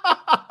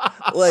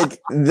 Like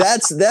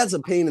that's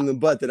a pain in the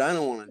butt that I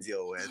don't want to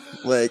deal with.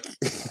 Like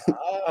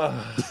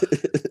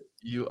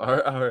you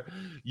are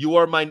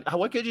my,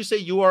 what could you say?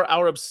 You are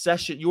our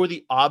obsession. You are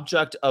the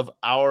object of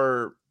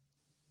our.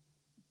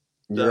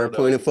 You're a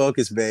point of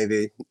focus,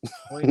 baby.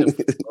 Point of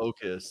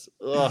focus.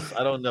 Ugh,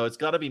 I don't know. It's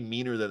got to be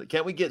meaner than.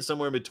 Can't we get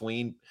somewhere in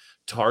between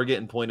target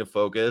and point of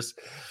focus?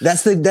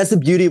 That's the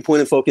beauty of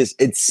point of focus.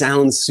 It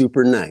sounds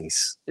super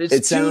nice.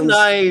 It sounds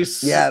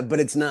nice. Yeah,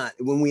 but it's not.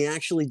 When we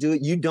actually do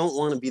it, you don't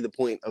want to be the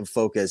point of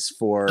focus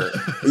for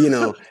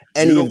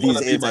any of these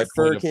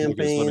anti-fur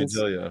campaigns.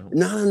 Let me tell you.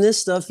 Not on this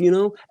stuff,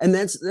 and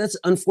that's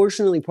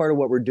unfortunately part of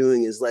what we're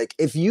doing is like,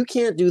 if you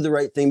can't do the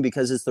right thing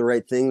because it's the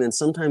right thing, then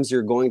sometimes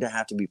you're going to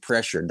have to be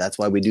pressured.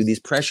 That's why we do these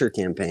pressure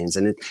campaigns,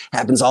 and it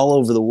happens all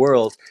over the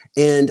world.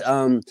 And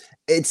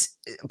it's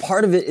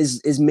part of it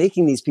is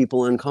making these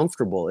people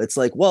uncomfortable. It's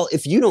like, well,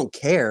 if you don't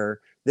care,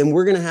 then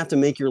we're going to have to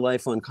make your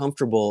life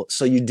uncomfortable.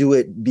 So you do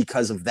it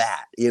because of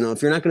that.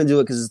 If you're not going to do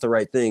it because it's the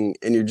right thing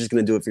and you're just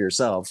going to do it for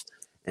yourself.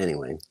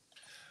 Anyway.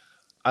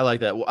 I like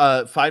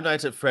that. Five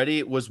Nights at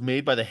Freddy was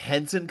made by the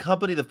Henson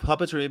Company. The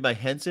puppets were made by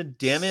Henson.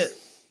 Damn it.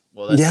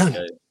 Well, that's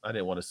okay. I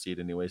didn't want to see it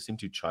anyway. It seemed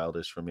too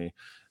childish for me.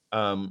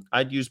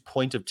 I'd use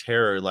Point of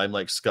Terror,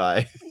 Limelight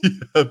Sky.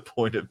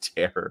 Point of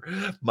Terror.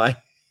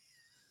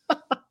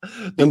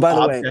 And by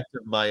the way,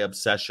 of my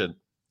obsession.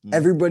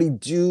 Everybody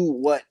do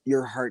what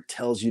your heart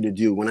tells you to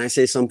do. When I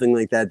say something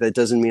like that, that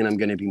doesn't mean I'm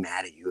going to be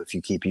mad at you if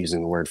you keep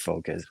using the word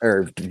focus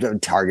or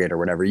target or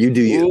whatever. You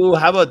do you. Ooh,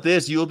 how about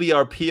this? You'll be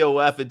our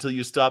POF until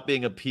you stop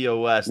being a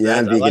POS. Yeah,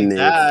 I like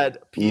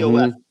that. POF.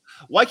 Mm-hmm.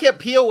 Why can't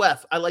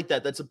POF? I like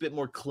that. That's a bit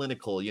more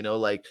clinical,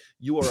 like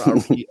you are our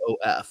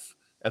POF.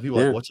 And people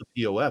are like, what's a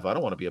POF? I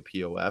don't want to be a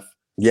POF.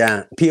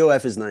 Yeah,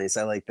 POF is nice.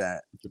 I like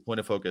that. Your point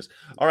of focus.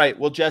 All right.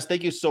 Well, Jess,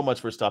 thank you so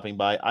much for stopping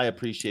by. I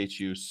appreciate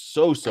you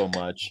so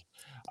much.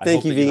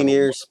 Thank you, Vegan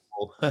Ears.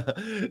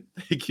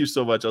 Thank you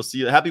so much. I'll see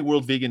you. Happy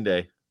World Vegan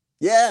Day.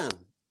 Yeah.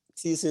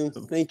 See you soon.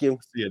 Thank you.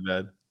 See you,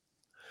 man.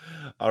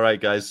 All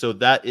right, guys. So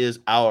that is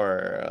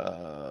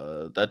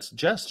that's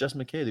Jess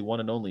McKay, the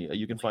one and only.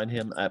 You can find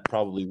him at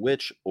probably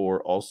Witch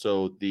or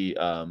also the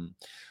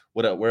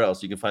where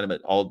else? You can find him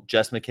at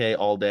Jess McKay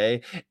all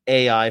day.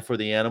 AI for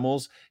the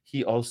Animals.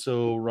 He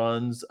also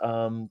runs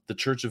the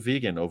Church of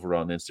Vegan over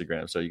on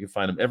Instagram. So you can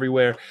find him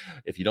everywhere.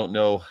 If you don't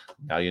know,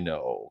 now you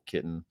know,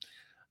 kitten.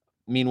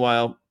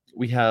 Meanwhile,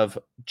 we have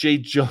Jay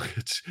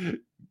Jokic.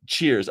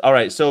 Cheers. All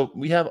right. So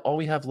all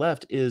we have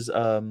left is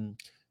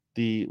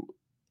the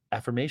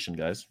affirmation,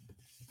 guys.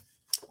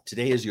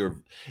 Today is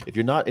if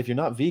you're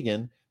not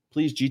vegan,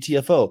 please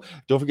GTFO.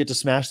 Don't forget to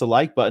smash the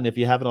like button if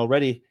you haven't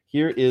already.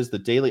 Here is the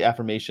daily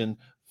affirmation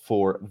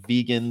for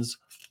vegans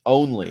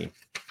only.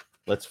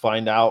 Let's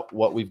find out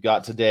what we've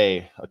got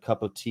today. A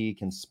cup of tea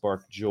can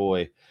spark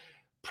joy.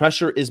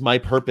 Pressure is my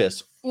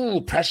purpose.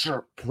 Ooh,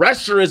 pressure.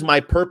 Pressure is my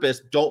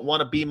purpose. Don't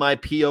want to be my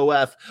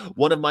POF.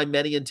 One of my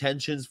many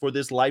intentions for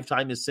this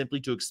lifetime is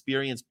simply to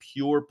experience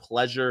pure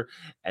pleasure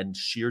and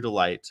sheer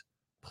delight.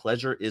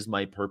 Pleasure is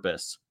my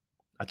purpose.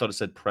 I thought it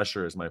said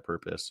pressure is my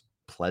purpose.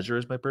 Pleasure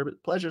is my purpose.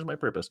 Pleasure is my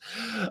purpose.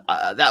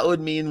 That would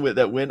mean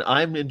that when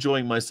I'm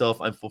enjoying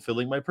myself, I'm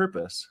fulfilling my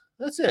purpose.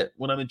 That's it.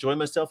 When I'm enjoying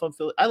myself,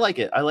 I like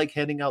it. I like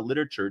handing out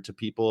literature to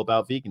people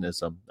about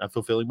veganism. I'm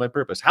fulfilling my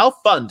purpose. How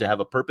fun to have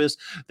a purpose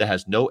that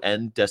has no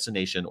end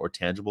destination or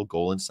tangible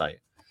goal in sight.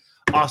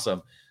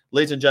 Awesome.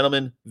 Ladies and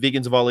gentlemen,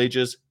 vegans of all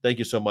ages, thank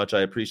you so much.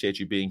 I appreciate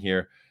you being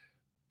here.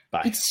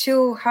 Bye. It's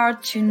so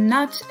hard to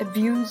not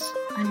abuse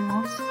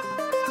animals.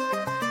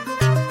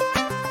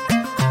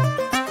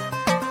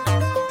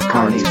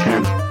 Carnies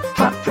can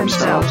fuck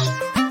themselves.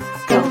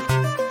 Go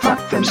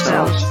fuck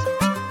themselves.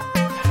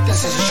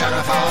 This is a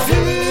show for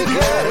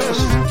vegans.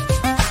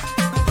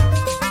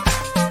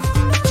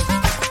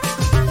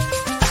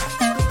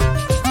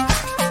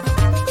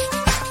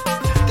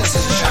 This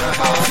is a show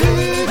for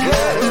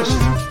vegans.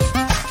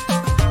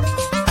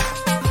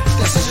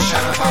 This is a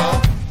show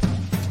for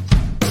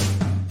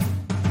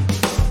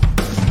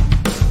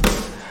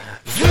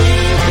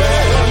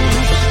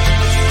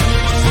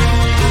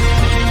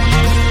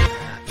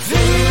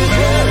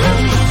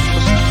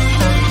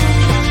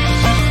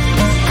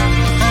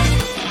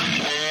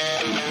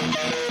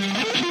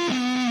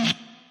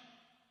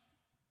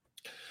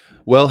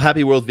Well,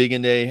 happy World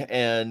Vegan Day,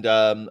 and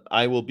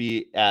I will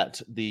be at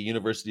the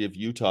University of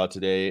Utah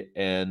today,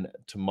 and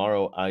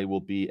tomorrow I will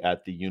be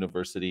at the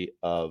University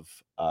of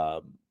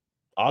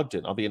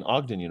Ogden. I'll be in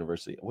Ogden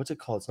University. What's it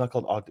called? It's not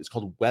called Ogden. It's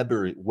called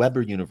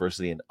Weber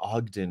University in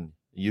Ogden,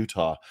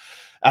 Utah.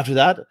 After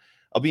that,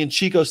 I'll be in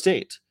Chico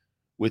State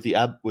with the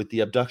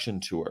abduction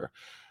tour.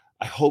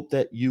 I hope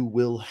that you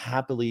will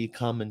happily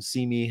come and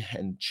see me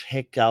and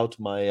check out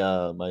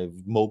my my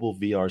mobile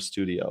VR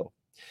studio.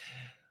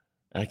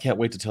 And I can't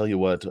wait to tell you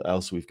what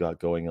else we've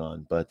got going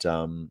on. But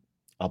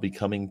I'll be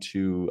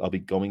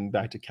going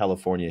back to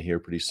California here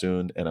pretty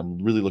soon, and I'm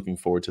really looking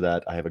forward to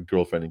that. I have a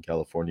girlfriend in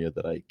California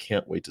that I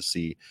can't wait to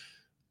see.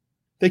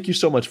 Thank you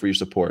so much for your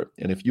support.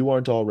 And if you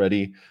aren't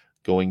already,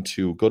 go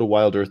to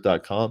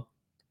wildearth.com.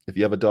 If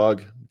you have a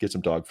dog, get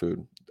some dog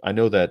food. I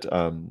know that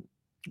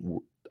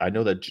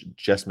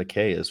Jess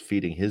McKay is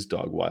feeding his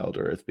dog Wild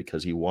Earth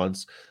because he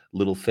wants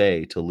little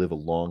Faye to live a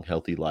long,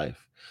 healthy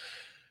life.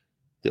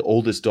 The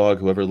oldest dog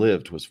who ever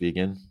lived was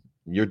vegan.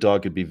 Your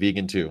dog could be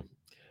vegan too.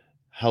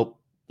 Help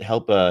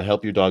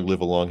your dog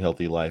live a long,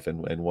 healthy life and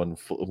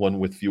one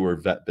with fewer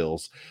vet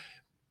bills.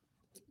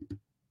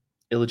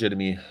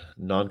 Illegitimy,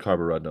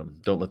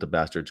 non-carborundum. Don't let the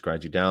bastards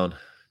grind you down,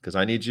 because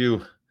I need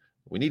you.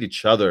 We need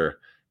each other,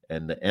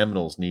 and the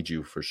aminals need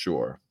you for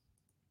sure.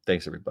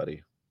 Thanks,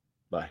 everybody.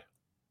 Bye.